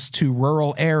calls to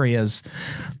rural areas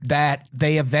that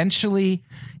they eventually,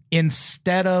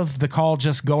 instead of the call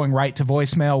just going right to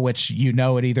voicemail, which you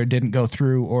know it either didn't go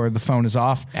through or the phone is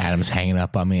off. Adam's hanging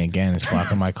up on me again. It's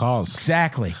blocking my calls.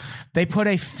 Exactly. They put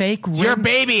a fake It's your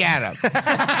baby, Adam.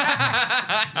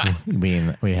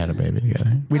 we had a baby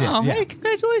together. We did. Oh, yeah. hey,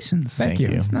 congratulations. Thank you.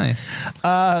 It's nice.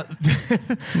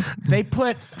 They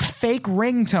put fake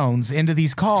ringtones into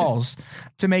these calls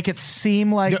to make it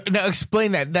seem like No,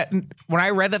 explain that. That when I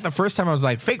read that the first time, I was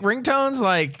like, fake ringtones,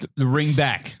 like The ring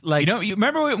back. Like- you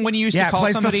remember when you used it to call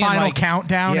plays the somebody and, final like,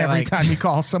 countdown Yeah, every like- time you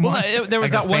call someone. Well, there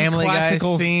was like that a one Family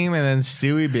classical Guy's theme, and then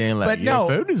Stewie being like, But "Your no,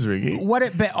 phone is ringing." what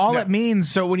it means.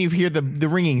 So when you hear the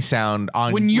ringing sound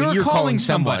on When you're calling calling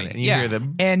someone, somebody, and you yeah. hear the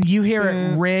And you hear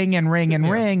it ring and ring and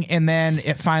ring, and then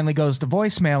it finally goes to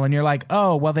voicemail, and you're like,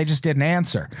 oh, well, they just didn't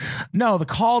answer. No, the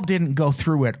call didn't go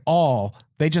through at all.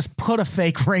 They just put a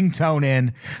fake ringtone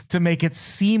in to make it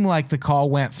seem like the call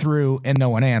went through and no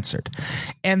one answered.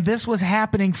 And this was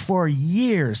happening for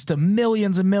years to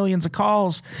millions and millions of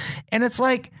calls. And it's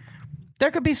like,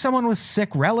 there could be someone with sick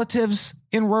relatives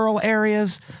in rural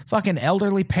areas, fucking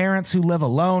elderly parents who live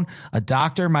alone. A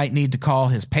doctor might need to call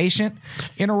his patient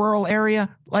in a rural area.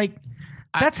 Like,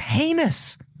 that's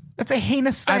heinous. That's a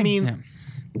heinous thing. I mean,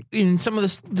 in some of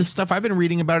the stuff I've been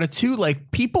reading about it too,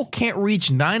 like people can't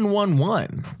reach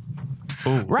 911.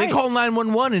 right. They call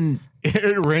 911 and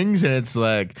it rings and it's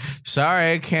like,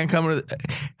 sorry, I can't come to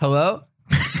hello?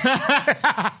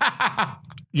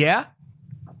 Yeah?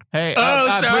 Hey,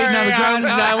 Oh, sorry, I'm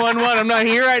 911. I'm not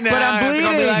here right now. But I'm I have to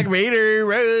call me bleeding. like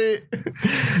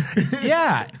Vader.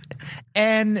 Yeah.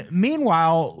 And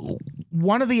meanwhile,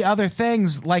 one of the other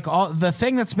things, like the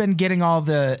thing that's been getting all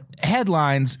the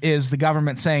headlines is the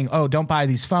government saying, oh, don't buy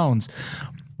these phones.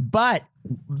 But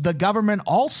the government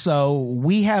also,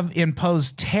 we have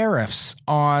imposed tariffs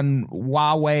on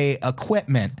Huawei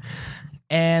equipment.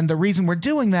 And the reason we're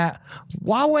doing that,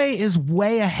 Huawei is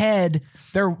way ahead.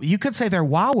 You could say they're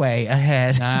Huawei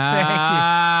ahead.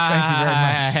 Thank you very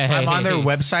much. I'm on their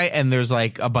website, and there's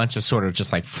like a bunch of sort of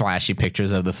just like flashy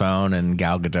pictures of the phone and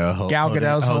Gal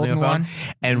Gadot's holding one.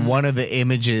 And one of the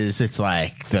images, it's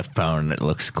like the phone that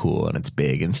looks cool and it's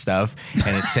big and stuff.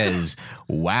 And it says,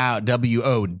 wow,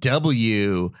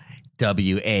 WOW.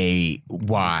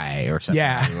 WAY or something,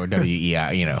 yeah, or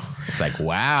WEI. You know, it's like,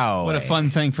 wow, what a fun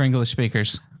thing for English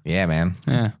speakers. Yeah, man.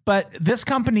 Yeah, but this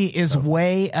company is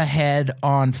way ahead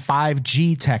on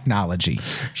 5G technology.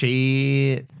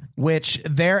 Which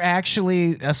they're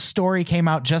actually, a story came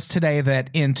out just today that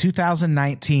in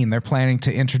 2019 they're planning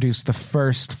to introduce the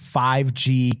first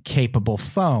 5G capable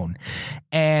phone,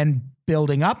 and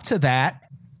building up to that,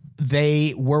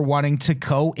 they were wanting to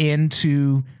go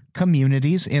into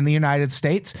communities in the United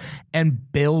States and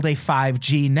build a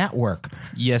 5G network.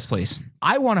 Yes, please.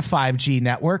 I want a 5G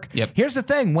network. Yep. Here's the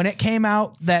thing. When it came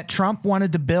out that Trump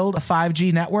wanted to build a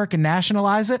 5G network and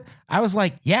nationalize it, I was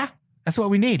like, yeah, that's what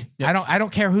we need. Yep. I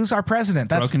don't care who's our president.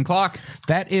 That's broken clock.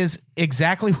 That is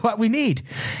exactly what we need.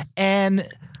 And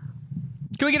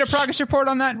can we get a progress report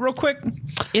on that real quick?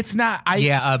 It's not.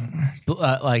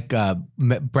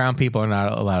 Brown people are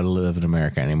not allowed to live in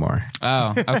America anymore.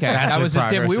 Oh, okay. That was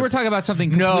we were talking about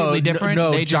something completely different.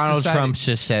 No, Donald Trump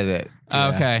just said it. Yeah.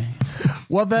 Okay.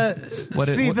 Well, the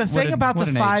thing about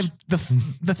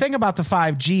the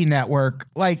 5G network,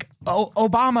 like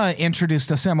Obama introduced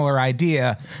a similar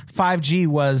idea. 5G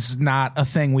was not a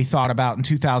thing we thought about in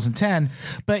 2010,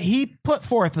 but he put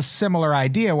forth a similar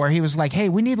idea where he was like, "Hey,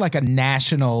 we need like a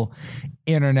national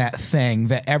internet thing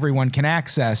that everyone can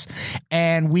access."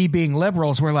 And we, being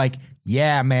liberals, were like,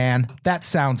 yeah, man, that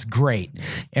sounds great.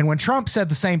 And when Trump said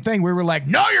the same thing, we were like,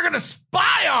 no, you're going to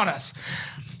spy on us.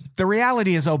 The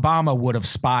reality is Obama would have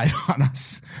spied on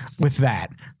us with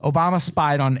that. Obama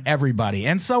spied on everybody,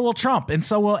 and so will Trump, and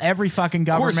so will every fucking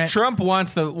government. Of course, Trump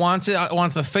wants the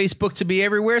Facebook to be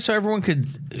everywhere so everyone could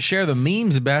share the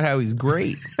memes about how he's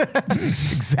great.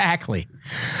 Exactly.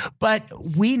 But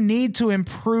we need to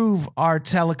improve our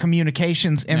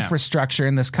telecommunications infrastructure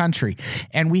in this country,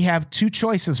 and we have two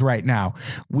choices right now.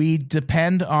 We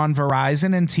depend on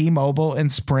Verizon and T-Mobile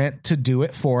and Sprint to do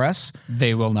it for us.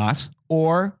 They will not.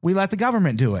 Or we let the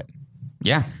government do it.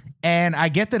 Yeah. And I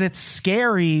get that it's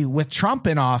scary with Trump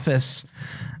in office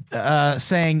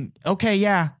saying, okay,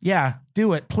 yeah,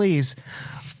 do it, please.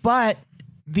 But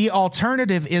the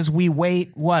alternative is we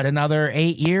wait, another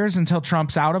 8 years until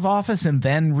Trump's out of office and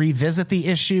then revisit the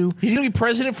issue. He's going to be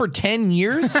president for 10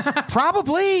 years?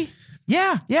 Probably.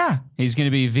 Yeah. He's going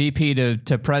to be VP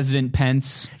to President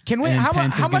Pence. Can we? How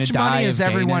much money is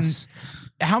everyone?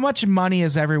 How much money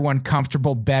is everyone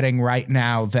comfortable betting right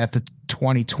now that the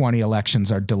 2020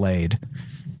 elections are delayed?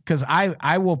 Because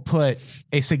I will put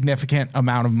a significant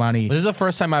amount of money. This is the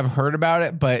first time I've heard about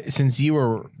it, but since you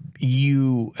were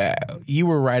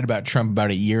right about Trump about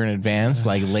a year in advance,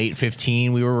 like late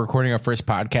 2015, we were recording our first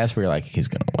podcast. We were like, he's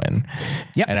going to win.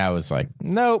 Yep. And I was like,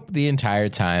 nope, the entire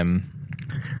time.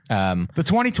 The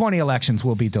 2020 elections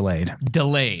will be delayed.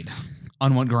 Delayed.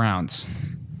 On what grounds?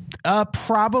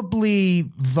 Probably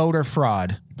voter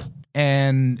fraud,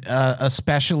 and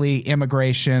especially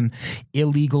immigration,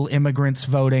 illegal immigrants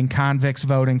voting, convicts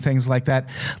voting, things like that.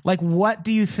 Like, what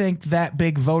do you think that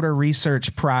big voter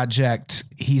research project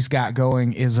he's got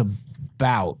going is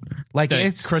about? Like,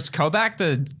 it's Chris Kobach,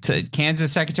 the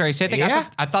Kansas Secretary of State thing. Yeah.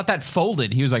 I thought that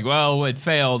folded. He was like, well, it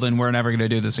failed and we're never going to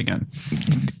do this again.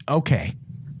 Okay.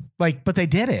 Like, but they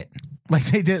did it. Like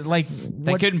they did, like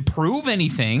they couldn't prove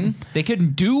anything. They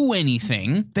couldn't do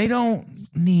anything. They don't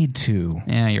need to.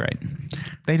 Yeah, you're right.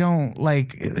 They don't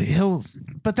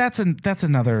but that's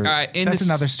another. All right,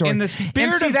 another story. In the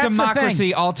spirit of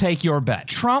democracy, I'll take your bet.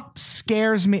 Trump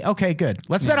scares me. Okay, good.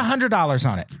 Let's bet $100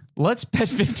 on it. Let's bet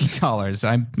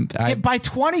 $50. By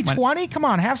 2020, come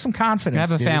on, have some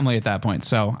confidence. I have a family at that point,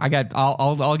 so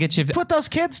I'll get you. Put those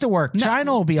kids to work. No,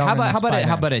 China will be on.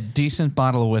 How about a decent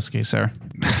bottle of whiskey, sir?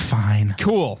 Fine.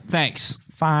 Cool. Thanks.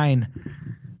 Fine.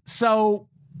 So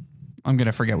I'm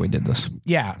gonna forget we did this.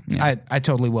 Yeah. I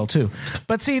totally will too.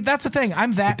 But see, that's the thing.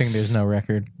 I'm that. Good thing there's no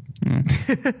record.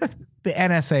 The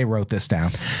NSA wrote this down.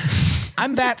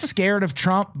 I'm that scared of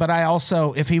Trump, but I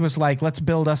also, if he was like, let's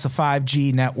build us a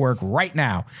 5G network right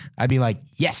now, I'd be like,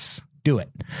 yes, do it.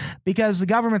 Because the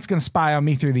government's going to spy on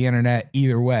me through the internet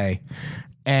either way.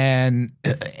 and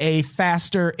a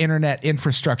faster internet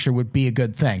infrastructure would be a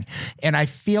good thing. And I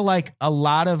feel like a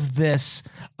lot of this,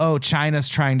 China's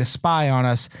trying to spy on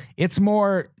us, it's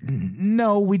more,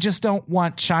 no, we just don't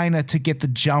want China to get the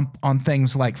jump on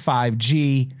things like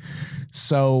 5G.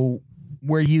 So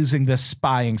we're using this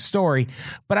spying story.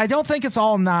 But I don't think it's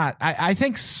all not. I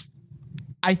think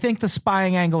the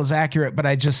spying angle is accurate, but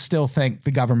I just still think the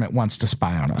government wants to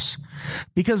spy on us.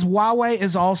 Because Huawei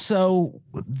is also,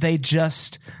 they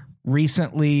just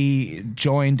recently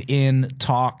joined in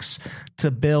talks to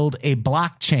build a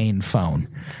blockchain phone.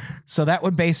 So that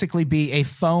would basically be a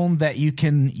phone that you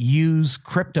can use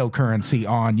cryptocurrency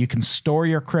on. You can store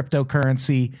your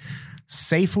cryptocurrency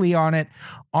safely on it,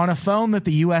 on a phone that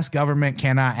the U.S. government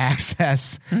cannot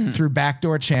access through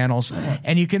backdoor channels,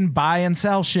 and you can buy and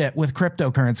sell shit with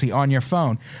cryptocurrency on your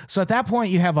phone. So at that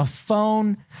point, you have a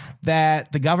phone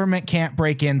that the government can't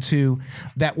break into,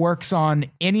 that works on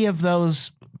any of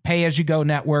those pay-as-you-go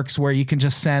networks where you can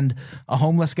just send a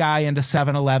homeless guy into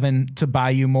 7-Eleven to buy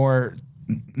you more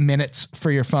minutes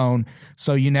for your phone,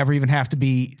 so you never even have to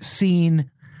be seen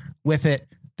with it.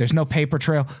 There's no paper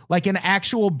trail, like an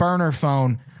actual burner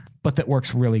phone, but that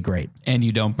works really great. And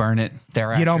you don't burn it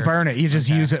thereafter. You don't burn it. You just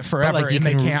use it forever, and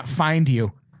they can't find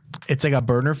you. It's like a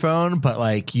burner phone, but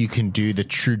like you can do the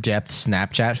true depth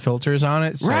Snapchat filters on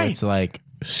it. So it's like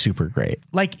super great.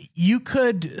 Like you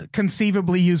could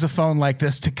conceivably use a phone like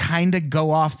this to kind of go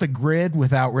off the grid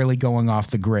without really going off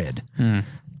the grid.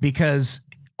 Because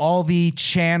all the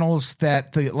channels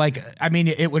that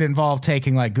it would involve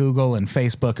taking like Google and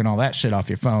Facebook and all that shit off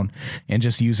your phone and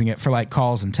just using it for like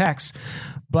calls and texts.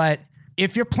 But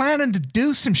if you're planning to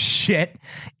do some shit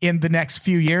in the next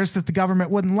few years that the government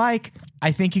wouldn't like,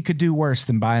 I think you could do worse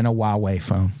than buying a Huawei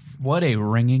phone. What a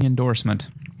ringing endorsement.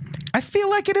 I feel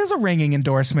like it is a ringing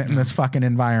endorsement in this fucking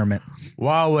environment.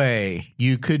 Huawei,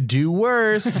 you could do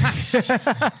worse.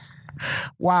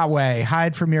 Huawei,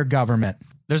 hide from your government.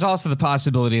 There's also the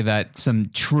possibility that some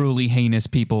truly heinous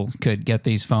people could get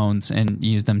these phones and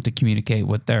use them to communicate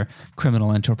with their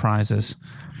criminal enterprises.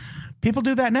 People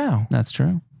do that now. That's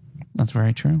true. That's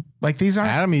very true. Like these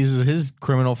aren't. Adam uses his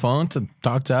criminal phone to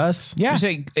talk to us. Yeah.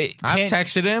 I've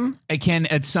texted him. It can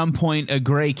at some point a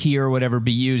gray key or whatever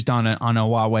be used on a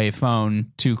Huawei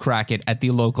phone to crack it at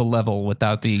the local level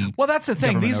without the. Well, that's the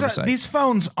thing. These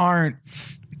phones aren't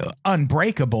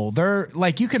unbreakable. They're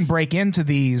like, you can break into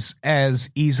these as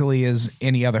easily as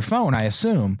any other phone, I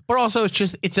assume. But also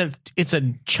it's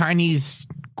a Chinese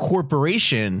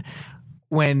corporation.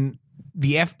 When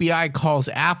the FBI calls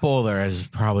Apple, there is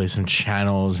probably some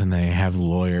channels and they have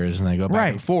lawyers and they go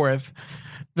back and forth.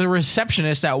 The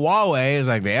receptionist at Huawei is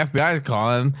like, the FBI is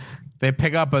calling. They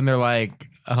pick up and they're like,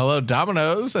 hello,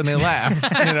 Domino's, and they laugh,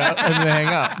 and they hang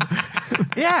up.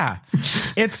 Yeah.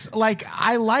 It's like,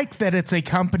 I like that it's a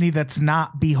company that's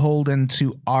not beholden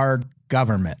to our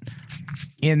government.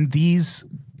 In these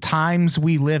times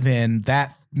we live in,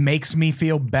 that makes me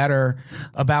feel better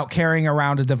about carrying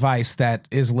around a device that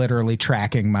is literally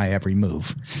tracking my every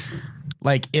move.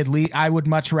 Like, at least I would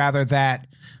much rather that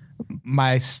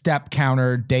my step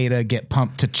counter data get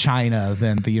pumped to China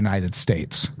than the United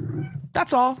States.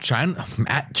 That's all.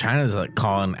 China's like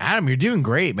calling, Adam, you're doing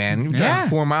great, man. You've done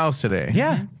 4 miles today.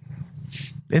 Yeah.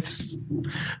 It's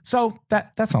so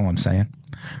that's all I'm saying.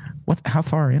 How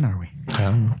far in are we? I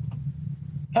don't know.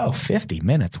 Oh, 50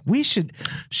 minutes.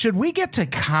 Should we get to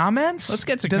comments? Let's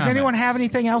get to comments. Does anyone have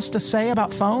anything else to say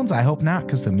about phones? I hope not,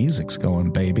 because the music's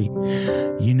going, baby.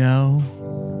 You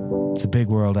know, it's a big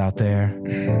world out there.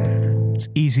 It's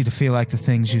easy to feel like the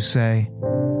things you say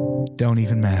don't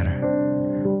even matter.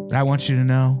 But I want you to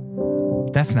know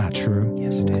that's not true.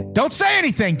 Yes, it is. Don't say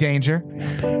anything, Danger.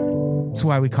 That's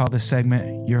why we call this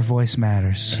segment Your Voice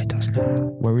Matters. It does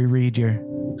not. Where we read your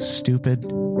stupid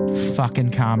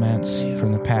fucking comments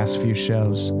from the past few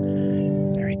shows.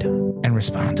 Very dumb. And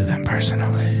respond to them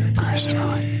personally.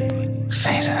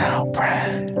 Fade it out,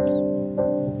 Brad.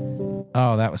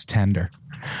 Oh, that was tender.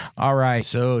 All right.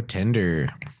 So tender.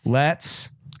 Let's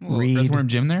read. Earthworm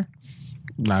Jim there?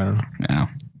 I don't know. No.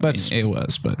 Let's, it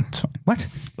was, but it's fine. What?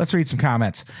 Let's read some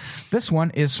comments. This one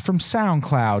is from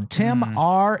SoundCloud. Tim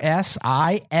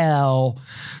RSIL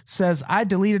says, I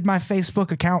deleted my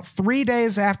Facebook account 3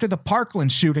 days after the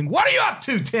Parkland shooting. What are you up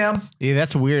to, Tim? Yeah,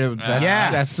 that's weird.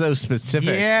 That's so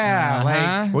specific. Yeah.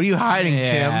 Like, what are you hiding,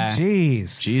 Tim?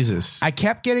 Jeez. Jesus. I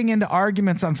kept getting into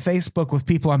arguments on Facebook with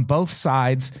people on both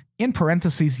sides. In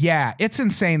parentheses, yeah, it's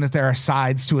insane that there are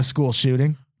sides to a school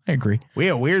shooting. I agree.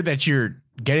 Yeah, weird that you're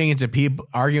getting into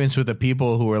arguments with the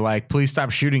people who are like, please stop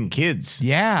shooting kids.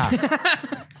 Yeah.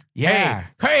 Yeah.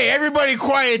 Hey, everybody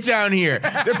quiet down here.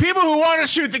 The people who want to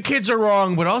shoot the kids are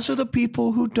wrong, but also the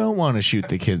people who don't want to shoot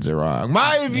the kids are wrong.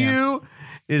 My view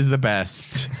is the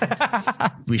best.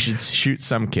 We should shoot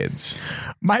some kids.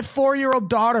 My 4-year-old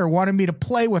daughter wanted me to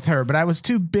play with her, but I was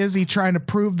too busy trying to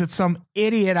prove that some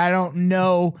idiot I don't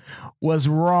know was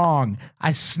wrong.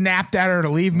 I snapped at her to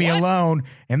leave me alone,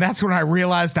 and that's when I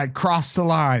realized I'd crossed the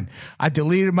line. I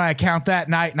deleted my account that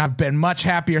night, and I've been much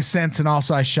happier since, and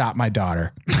also I shot my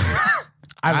daughter.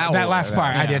 That last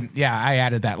part, I didn't. Yeah, I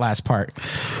added that last part.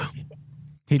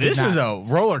 This is a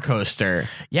roller coaster.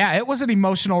 Yeah, it was an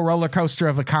emotional roller coaster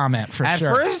of a comment for sure.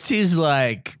 At first, he's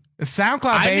like, SoundCloud,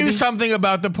 I baby. knew something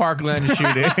about the Parkland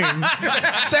shooting.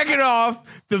 Second off,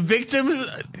 the victim,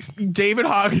 David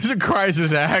Hogg, is a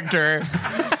crisis actor.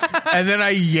 And then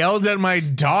I yelled at my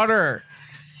daughter.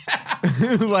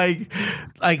 It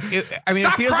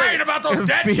feels crying like, about those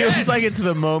dead It feels kids. like it's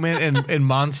the moment in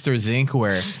Monsters Inc.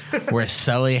 where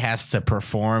Sully has to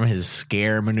perform his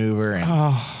scare maneuver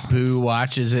and Boo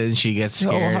watches it and she gets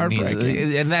scared.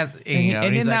 heartbreaking.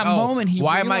 And in that moment, he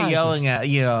why am I realizes- yelling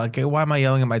at why am I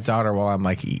yelling at my daughter while I'm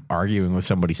like arguing with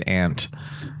somebody's aunt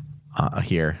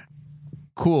here?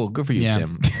 Cool, good for you, Yeah.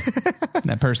 Tim.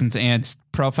 That person's aunt's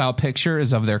profile picture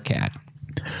is of their cat.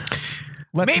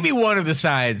 Maybe one of the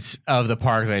sides of the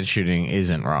Parkland shooting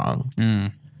isn't wrong.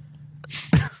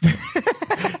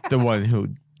 The one who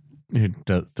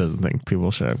doesn't think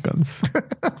people should have guns.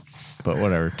 But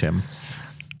whatever, Tim.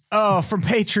 Oh, from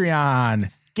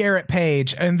Patreon, Garrett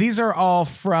Page. And these are all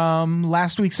from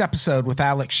last week's episode with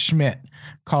Alex Schmidt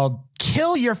called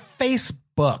Kill Your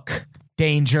Facebook.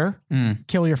 Danger.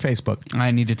 Kill your Facebook. I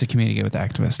needed to communicate with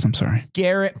activists. I'm sorry.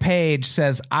 Garrett Page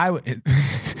says, I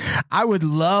would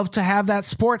love to have that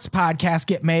sports podcast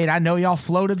get made. I know y'all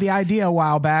floated the idea a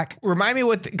while back. Remind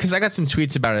me because I got some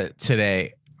tweets about it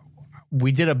today.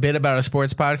 We did a bit about a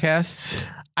sports podcast.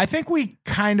 I think we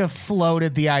kind of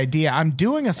floated the idea. I'm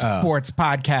doing a sports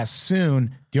podcast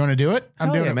soon. Do you want to do it?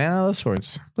 I'm doing it, man. I love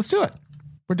sports. Let's do it.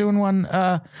 We're doing one.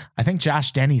 I think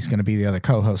Josh Denny's going to be the other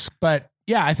co-host. But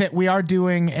yeah, I think we are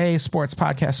doing a sports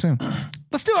podcast soon.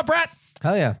 Let's do it, Brett.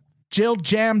 Hell yeah. Jill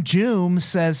Jam Joom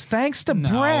says, thanks to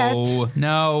Brett.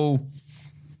 No.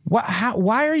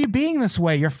 Why are you being this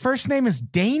way? Your first name is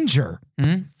Danger.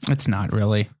 It's not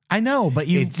really. I know, but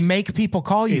you make people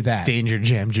call you that. Danger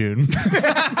Jam June.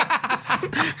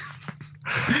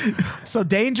 So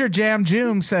Danger Jam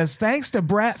Joom says, thanks to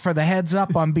Brett for the heads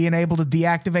up on being able to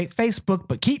deactivate Facebook,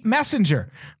 but keep Messenger.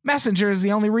 Messenger is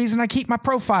the only reason I keep my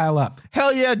profile up.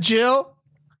 Hell yeah, Jill.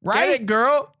 Right? Get it,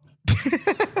 girl.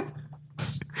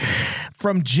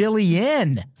 From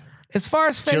Jillian. As far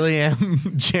as Facebook,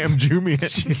 Jillian Jam Jumian.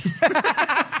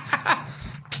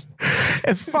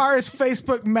 as far as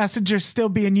Facebook Messenger still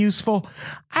being useful,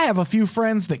 I have a few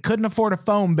friends that couldn't afford a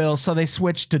phone bill, so they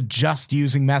switched to just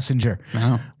using Messenger.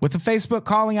 Wow. With the Facebook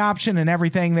calling option and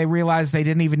everything, they realized they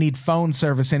didn't even need phone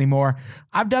service anymore.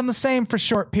 I've done the same for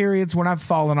short periods when I've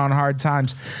fallen on hard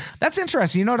times. That's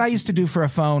interesting. You know what I used to do for a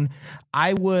phone? I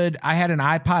had an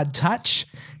iPod Touch,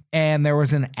 and there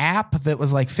was an app that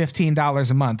was like $15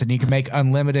 a month, and you could make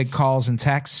unlimited calls and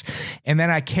texts. And then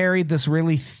I carried this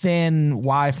really thin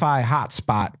Wi-Fi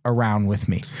hotspot around with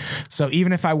me. So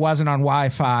even if I wasn't on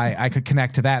Wi-Fi, I could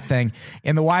connect to that thing.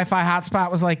 And the Wi-Fi hotspot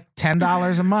was like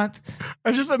 $10 a month.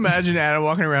 I just imagine Adam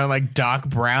walking around like Doc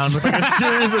Brown with like a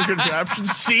series of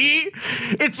contraptions. See?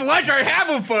 It's like I have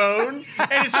a phone,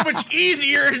 and it's so much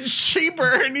easier and cheaper.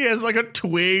 And he has like a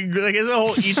twig, like he has a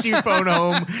whole ET phone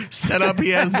home set up. He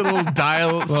has the little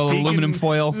dial, Little aluminum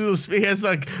foil. He has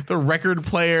like the record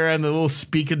player and the little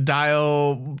speak and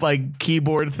dial like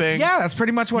keyboard thing. Yeah, that's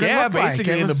pretty much what it looked like.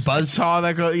 Basically, It and was- the buzzsaw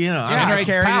that goes, Generate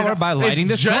carried power it. by lighting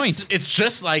this just, joint. It's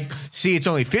just like, see, it's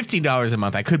only $15 a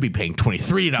month. I could be paying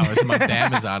 $23 a month to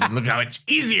Amazon, and look how much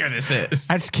easier this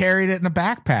is. I just carried it in a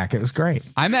backpack. It was great.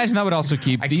 I imagine that would also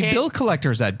keep the can't- bill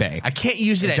collectors at bay. I can't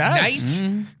use it, at does.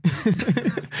 night.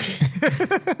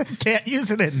 Can't use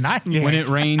it at night. When it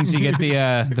rains, you get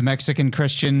the Mexican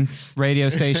Christian radio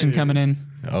station coming in.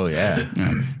 Oh yeah.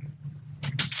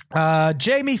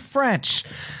 Jamie French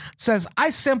says, I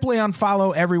simply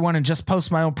unfollow everyone and just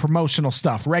post my own promotional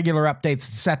stuff, regular updates,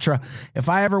 etc. If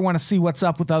I ever want to see what's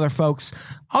up with other folks,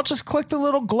 I'll just click the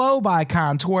little globe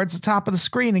icon towards the top of the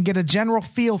screen and get a general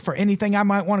feel for anything I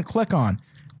might want to click on.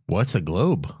 What's a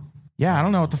globe? Yeah, I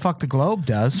don't know what the fuck the globe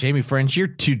does. Jamie French, you're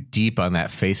too deep on that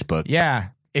Facebook. Yeah.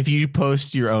 If you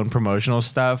post your own promotional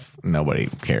stuff, nobody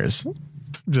cares.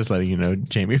 Just letting you know,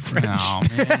 Jamie French. Oh,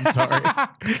 man. Sorry.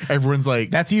 Everyone's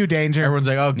like, That's you, Danger. everyone's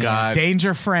like, oh God.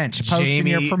 Danger French posting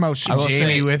your promotion.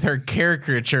 Jamie with her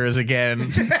caricatures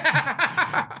again.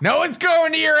 No one's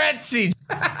going to your Etsy.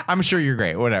 I'm sure you're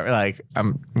great. Whatever. Like,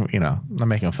 I'm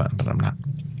making fun, but I'm not.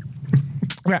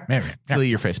 Delete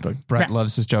your Facebook. Brett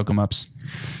loves his joke 'em ups.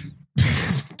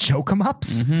 Joke 'em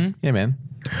ups? Mm-hmm. Yeah, man.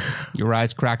 Your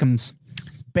eyes crack'ems.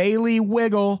 Bailey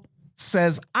Wiggle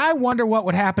says, I wonder what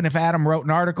would happen if Adam wrote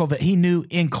an article that he knew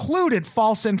included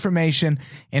false information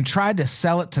and tried to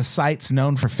sell it to sites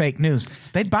known for fake news.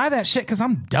 They'd buy that shit because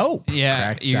I'm dope.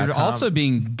 Yeah, you're Cracks.com. also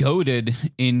being goaded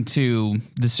into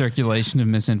the circulation of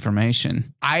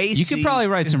misinformation. You could probably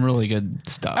write some really good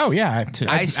stuff. Oh, yeah.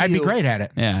 I'd be great at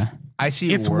it. Yeah. I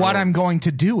see. It's what I'm going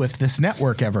to do if this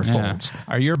network ever folds.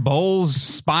 Are your bowls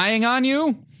spying on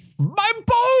you? My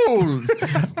bones.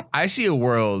 I see a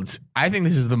world. I think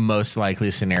this is the most likely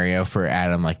scenario for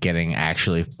Adam, like getting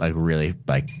actually like really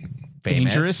like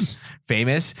famous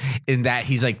in that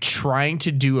he's like trying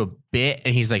to do a bit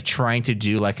and he's like trying to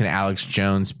do like an Alex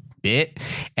Jones bit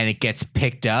and it gets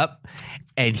picked up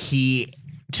and he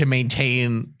to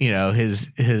maintain,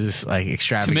 his like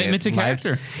extravagant commitment to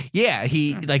character. Yeah,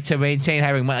 he like to maintain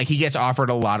having money. Like he gets offered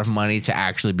a lot of money to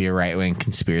actually be a right wing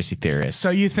conspiracy theorist. So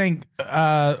you think,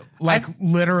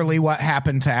 literally, what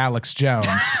happened to Alex Jones?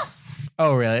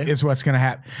 Oh, really? Is what's going to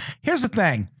happen. Here's the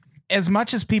thing: as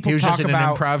much as people he was talk just in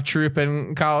about an improv troupe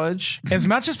in college, as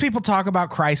much as people talk about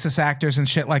crisis actors and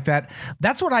shit like that,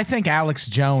 that's what I think Alex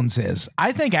Jones is.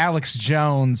 I think Alex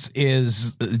Jones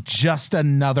is just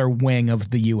another wing of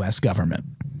the U.S. government.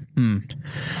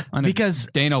 Because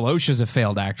Dana Loesch is a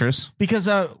failed actress. Because,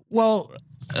 I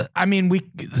mean, we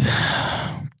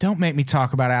don't make me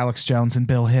talk about Alex Jones and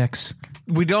Bill Hicks.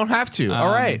 we don't have to. All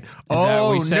right. We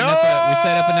set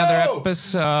up another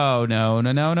episode. No.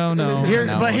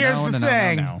 Here's the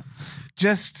thing.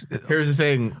 Just here's the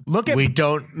thing. We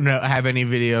don't have any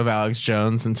video of Alex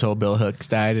Jones until Bill Hicks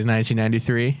died in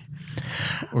 1993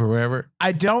 or wherever.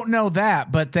 I don't know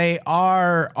that, but they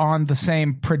are on the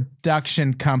same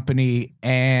production company,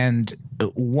 and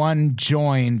one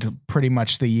joined pretty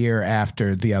much the year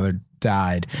after the other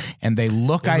died, and they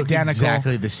look identical,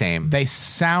 exactly the same. They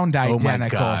sound identical. Oh my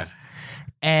God.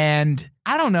 And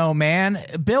I don't know, man.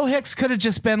 Bill Hicks could have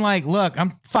just been like, look,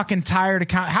 I'm fucking tired of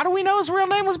how do we know his real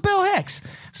name was Bill Hicks?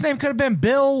 His name could have been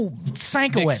Bill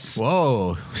Sankowitz.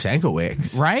 Whoa,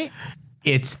 Sankowitz. Right?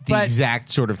 It's the exact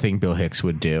sort of thing Bill Hicks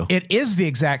would do. It is the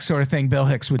exact sort of thing Bill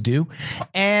Hicks would do.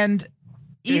 And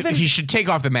even he should take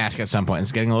off the mask at some point.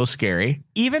 It's getting a little scary.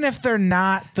 Even if they're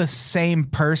not the same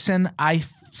person, I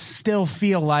still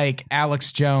feel like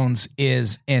Alex Jones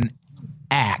is an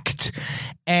act.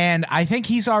 And I think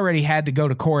he's already had to go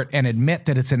to court and admit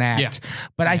that it's an act. Yeah.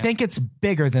 But I think it's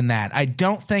bigger than that. I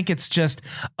don't think it's just,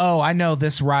 I know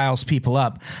this riles people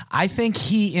up. I think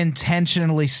he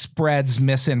intentionally spreads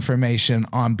misinformation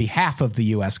on behalf of the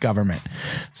U.S. government.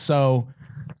 So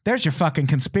there's your fucking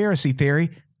conspiracy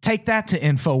theory. Take that to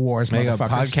InfoWars, Make motherfuckers. a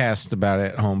podcast about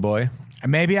it, homeboy.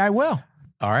 Maybe I will.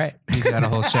 All right. He's got a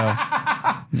whole show.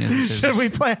 Should we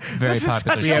play? Very this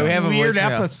popular. is such a we have a weird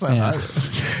voicemail. episode. Yeah.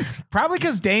 Probably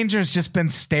because Danger's just been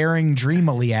staring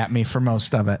dreamily at me for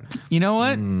most of it. You know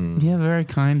what? You have very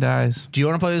kind eyes. Do you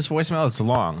want to play this voicemail? It's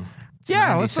long. It's Yeah,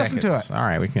 90 let's listen to seconds. it. All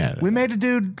right, we can edit it. We made a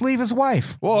dude leave his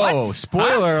wife. Whoa,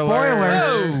 spoiler alert.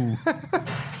 Spoilers.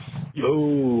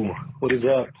 Yo, what is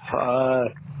up?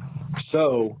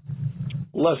 So,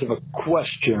 less of a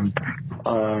question,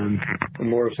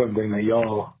 more of something that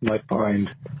y'all might find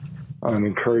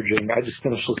encouraging. I just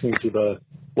finished listening to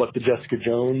what Jessica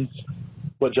Jones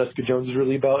is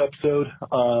really about episode,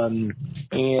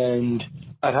 and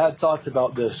I've had thoughts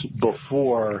about this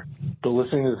before, but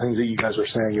listening to the things that you guys were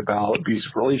saying about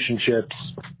abusive relationships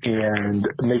and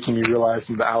making me realize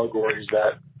some of the allegories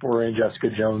that were in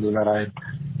Jessica Jones and that I've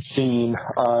seen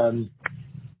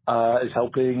is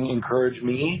helping encourage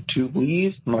me to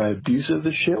leave my abusive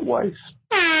as shit wife.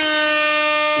 And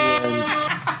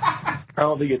I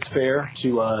don't think it's fair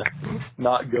to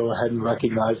not go ahead and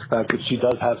recognize the fact that she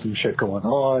does have some shit going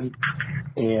on,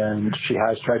 and she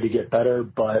has tried to get better.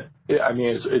 But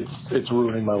it's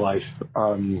ruining my life.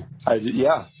 I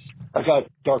got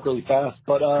dark really fast,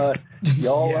 but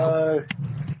y'all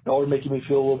are making me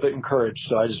feel a little bit encouraged.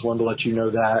 So I just wanted to let you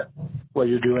know that what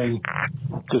you're doing,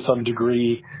 to some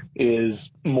degree, is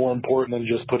more important than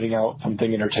just putting out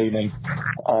something entertaining.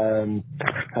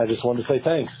 I just wanted to say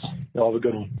thanks. Y'all have a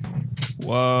good one.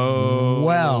 Whoa.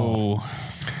 Well,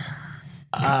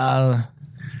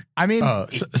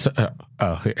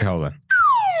 Here, hold on.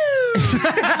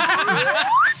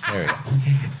 There we go.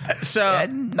 So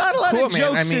not a lot of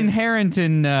jokes inherent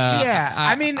in.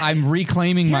 I'm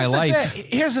reclaiming my life.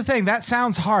 Here's the thing. That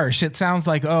sounds harsh. It sounds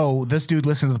like, this dude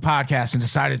listened to the podcast and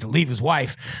decided to leave his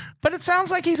wife. But it sounds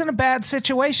like he's in a bad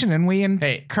situation, and we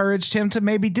encouraged him to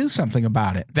maybe do something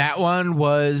about it. That one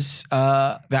was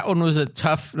a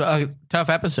tough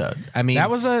episode. I mean,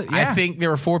 I think there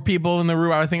were 4 people in the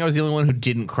room. I think I was the only one who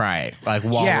didn't cry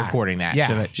while recording that.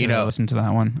 Yeah, should have listened to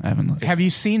that one. I haven't looked. Have you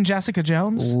seen Jessica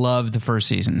Jones? Loved the first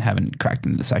season. Haven't cracked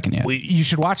into the second yet. You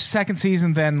should watch the second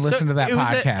season, then listen to that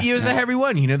podcast. It was a heavy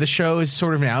one. The show is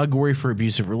sort of an allegory for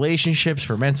abusive relationships,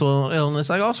 for mental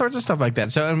illness, like all sorts of stuff like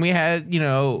that. So, and we had,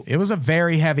 it was a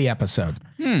very heavy episode.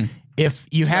 If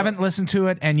you haven't listened to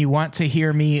it and you want to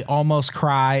hear me almost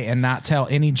cry and not tell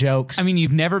any jokes. I mean,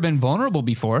 you've never been vulnerable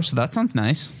before, so that sounds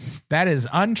nice. That is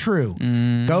untrue.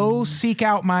 Go seek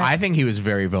out I think he was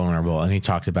very vulnerable, and he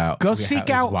talked about his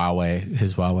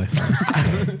Huawei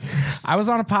phone. I was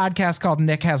on a podcast called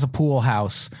Nick Has a Pool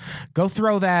House. Go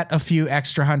throw that a few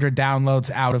extra 100 downloads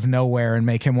out of nowhere and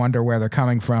make him wonder where they're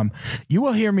coming from. You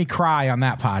will hear me cry on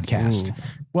that podcast. Ooh.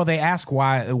 Well, they ask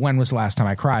when was the last time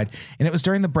I cried, and it was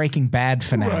during the Breaking Bad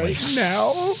finale.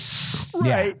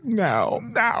 Right now,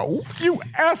 you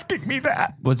asking me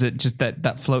that? Was it just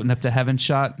that floating up to heaven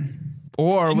shot?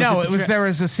 Or was there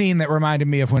was a scene that reminded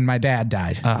me of when my dad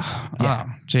died.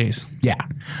 Jeez. Yeah.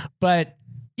 But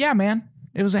yeah, man,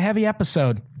 it was a heavy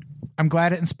episode. I'm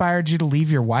glad it inspired you to leave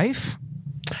your wife.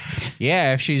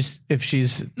 Yeah, if she's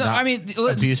abusive.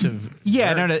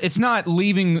 Yeah, no, it's not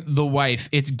leaving the wife.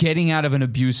 It's getting out of an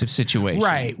abusive situation.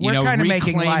 Right. We're kind of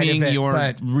making light of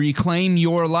it. Reclaim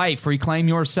your life. Reclaim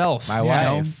yourself. My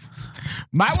wife.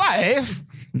 My wife.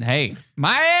 Hey,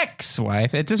 my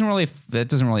ex-wife. It doesn't really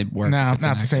work. No,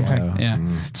 not the same thing. Yeah.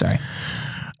 Sorry.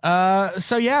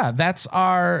 So yeah, that's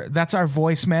our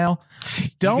voicemail. You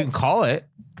can call it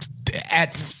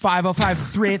at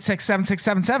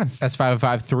 505-386-7677. That's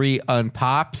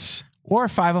 505-3-UNPOPS. Or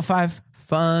 505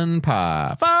 Fun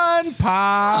Pop. Fun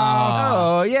Pop.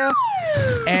 Oh, yeah.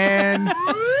 And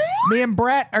me and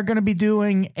Brett are going to be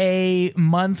doing a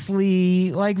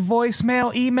monthly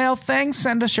voicemail email thing.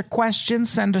 Send us your questions.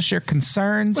 Send us your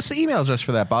concerns. What's the email address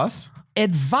for that, boss?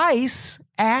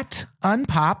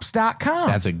 advice@unpops.com.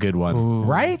 That's a good one. Ooh.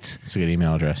 Right? It's a good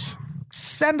email address.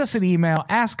 Send us an email.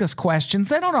 Ask us questions.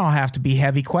 They don't all have to be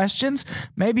heavy questions.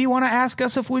 Maybe you want to ask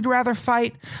us if we'd rather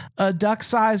fight a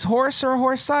duck-sized horse or a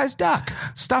horse-sized duck.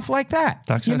 Stuff like that.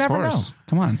 Duck-sized horse. Know.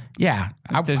 Come on. Yeah.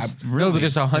 There's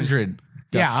 100. 100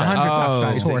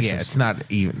 duck-sized horses. Yeah, it's not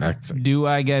even. Do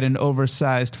I get an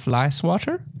oversized fly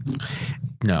swatter?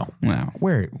 No.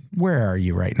 Where are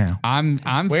you right now? I'm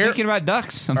thinking about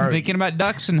ducks. I'm thinking about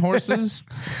ducks and horses.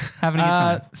 Having a good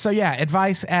time. So yeah,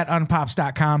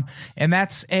 advice@unpops.com. And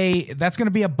that's going to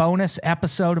be a bonus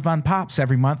episode of Unpops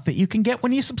every month that you can get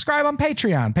when you subscribe on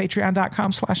Patreon.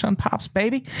 Patreon.com/unpops,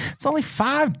 baby. It's only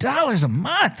 $5 a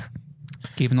month.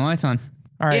 Keeping the lights on.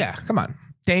 All right. Yeah, come on.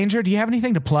 Danger, do you have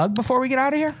anything to plug before we get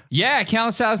out of here? Yeah,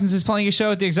 Countless Thousands is playing a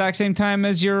show at the exact same time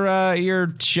as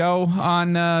your show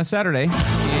on Saturday. The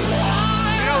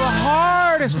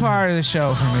hardest part of the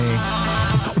show for me.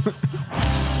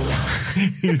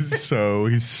 He's so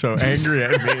angry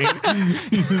at me.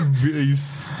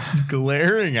 He's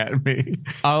glaring at me.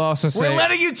 I'll also say we're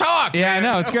letting you talk. Yeah, I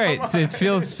know, it's great. It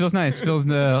feels nice. It feels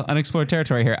the unexplored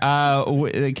territory here.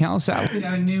 Countless Thousands. We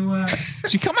got a new.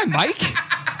 Did you cut my mic?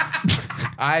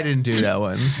 I didn't do that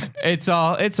one. It's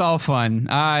all fun.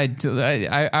 I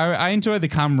enjoy the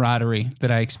camaraderie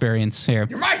that I experience here.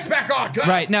 Your mic's back on. Go.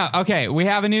 Right now, okay. We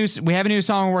have a new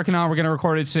song we're working on. We're gonna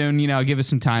record it soon. Give us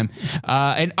some time.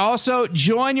 And also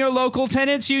join your local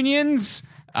tenants unions.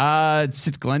 It's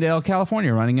Glendale,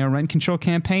 California, running a rent control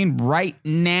campaign right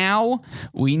now.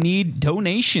 We need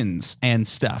donations and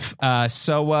stuff.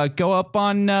 So go up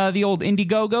on the old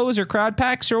Indiegogos or Crowd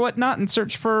Packs or whatnot and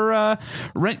search for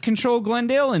Rent Control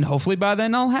Glendale, and hopefully by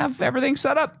then I'll have everything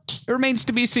set up. It remains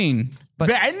to be seen. But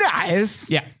very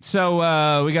nice. Yeah.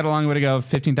 So we got a long way to go.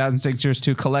 15,000 signatures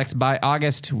to collect by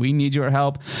August. We need your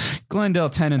help.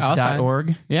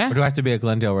 GlendaleTenants.org. Yeah. Or do I have to be a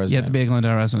Glendale resident? You have to be a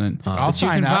Glendale resident. I'll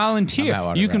sign up.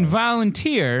 Volunteer. You can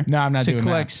volunteer. No, I'm not to doing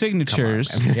collect that.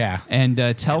 signatures. Yeah. And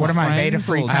tell what friends. Am I made of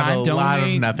free time? I have a lot of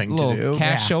nothing to do.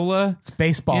 Cashola. It's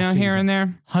baseball season. Here and there.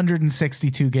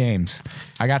 162 games.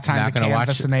 I got time to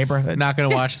canvass the neighborhood. Not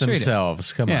going to watch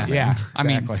themselves. Come on. Yeah. Exactly. I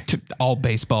mean, all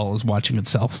baseball is watching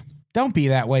itself. Don't be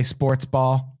that way, sports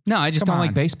ball. No, I just don't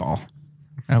like baseball.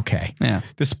 Okay. Yeah.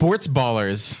 The Sports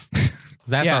Ballers.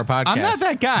 That's our podcast. I'm not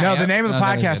that guy. No, the name of the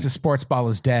podcast is Sports Ball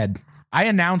is Dead. I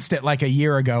announced it like a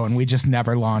year ago and we just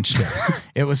never launched it.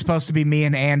 It was supposed to be me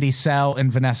and Andy Sell and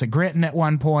Vanessa Gritton at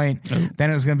one point. Then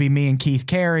it was going to be me and Keith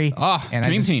Carey. And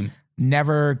dream team.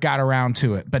 Never got around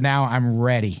to it. But now I'm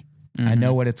ready. I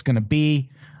know what it's going to be.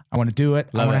 I want to do it.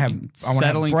 I want to have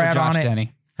settling Brad for Josh on it.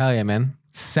 Denny. Hell yeah, man.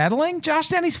 Settling? Josh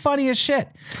Denny's funny as shit.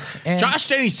 And Josh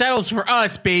Denny settles for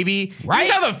us, baby. Right?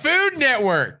 He's on the Food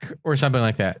Network or something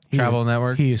like that. Travel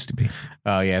Network. He used to be.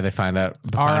 Oh yeah, they find out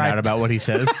right. about what he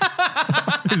says.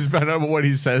 He's found out what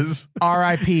he says.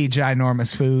 R.I.P.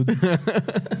 ginormous food.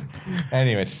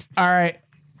 Anyways, all right,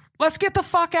 let's get the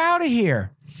fuck out of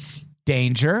here.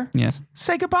 Danger. Yes.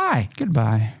 Say goodbye.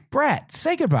 Goodbye. Brett,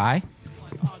 say goodbye.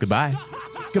 goodbye.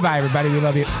 Goodbye, everybody. We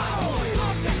love you.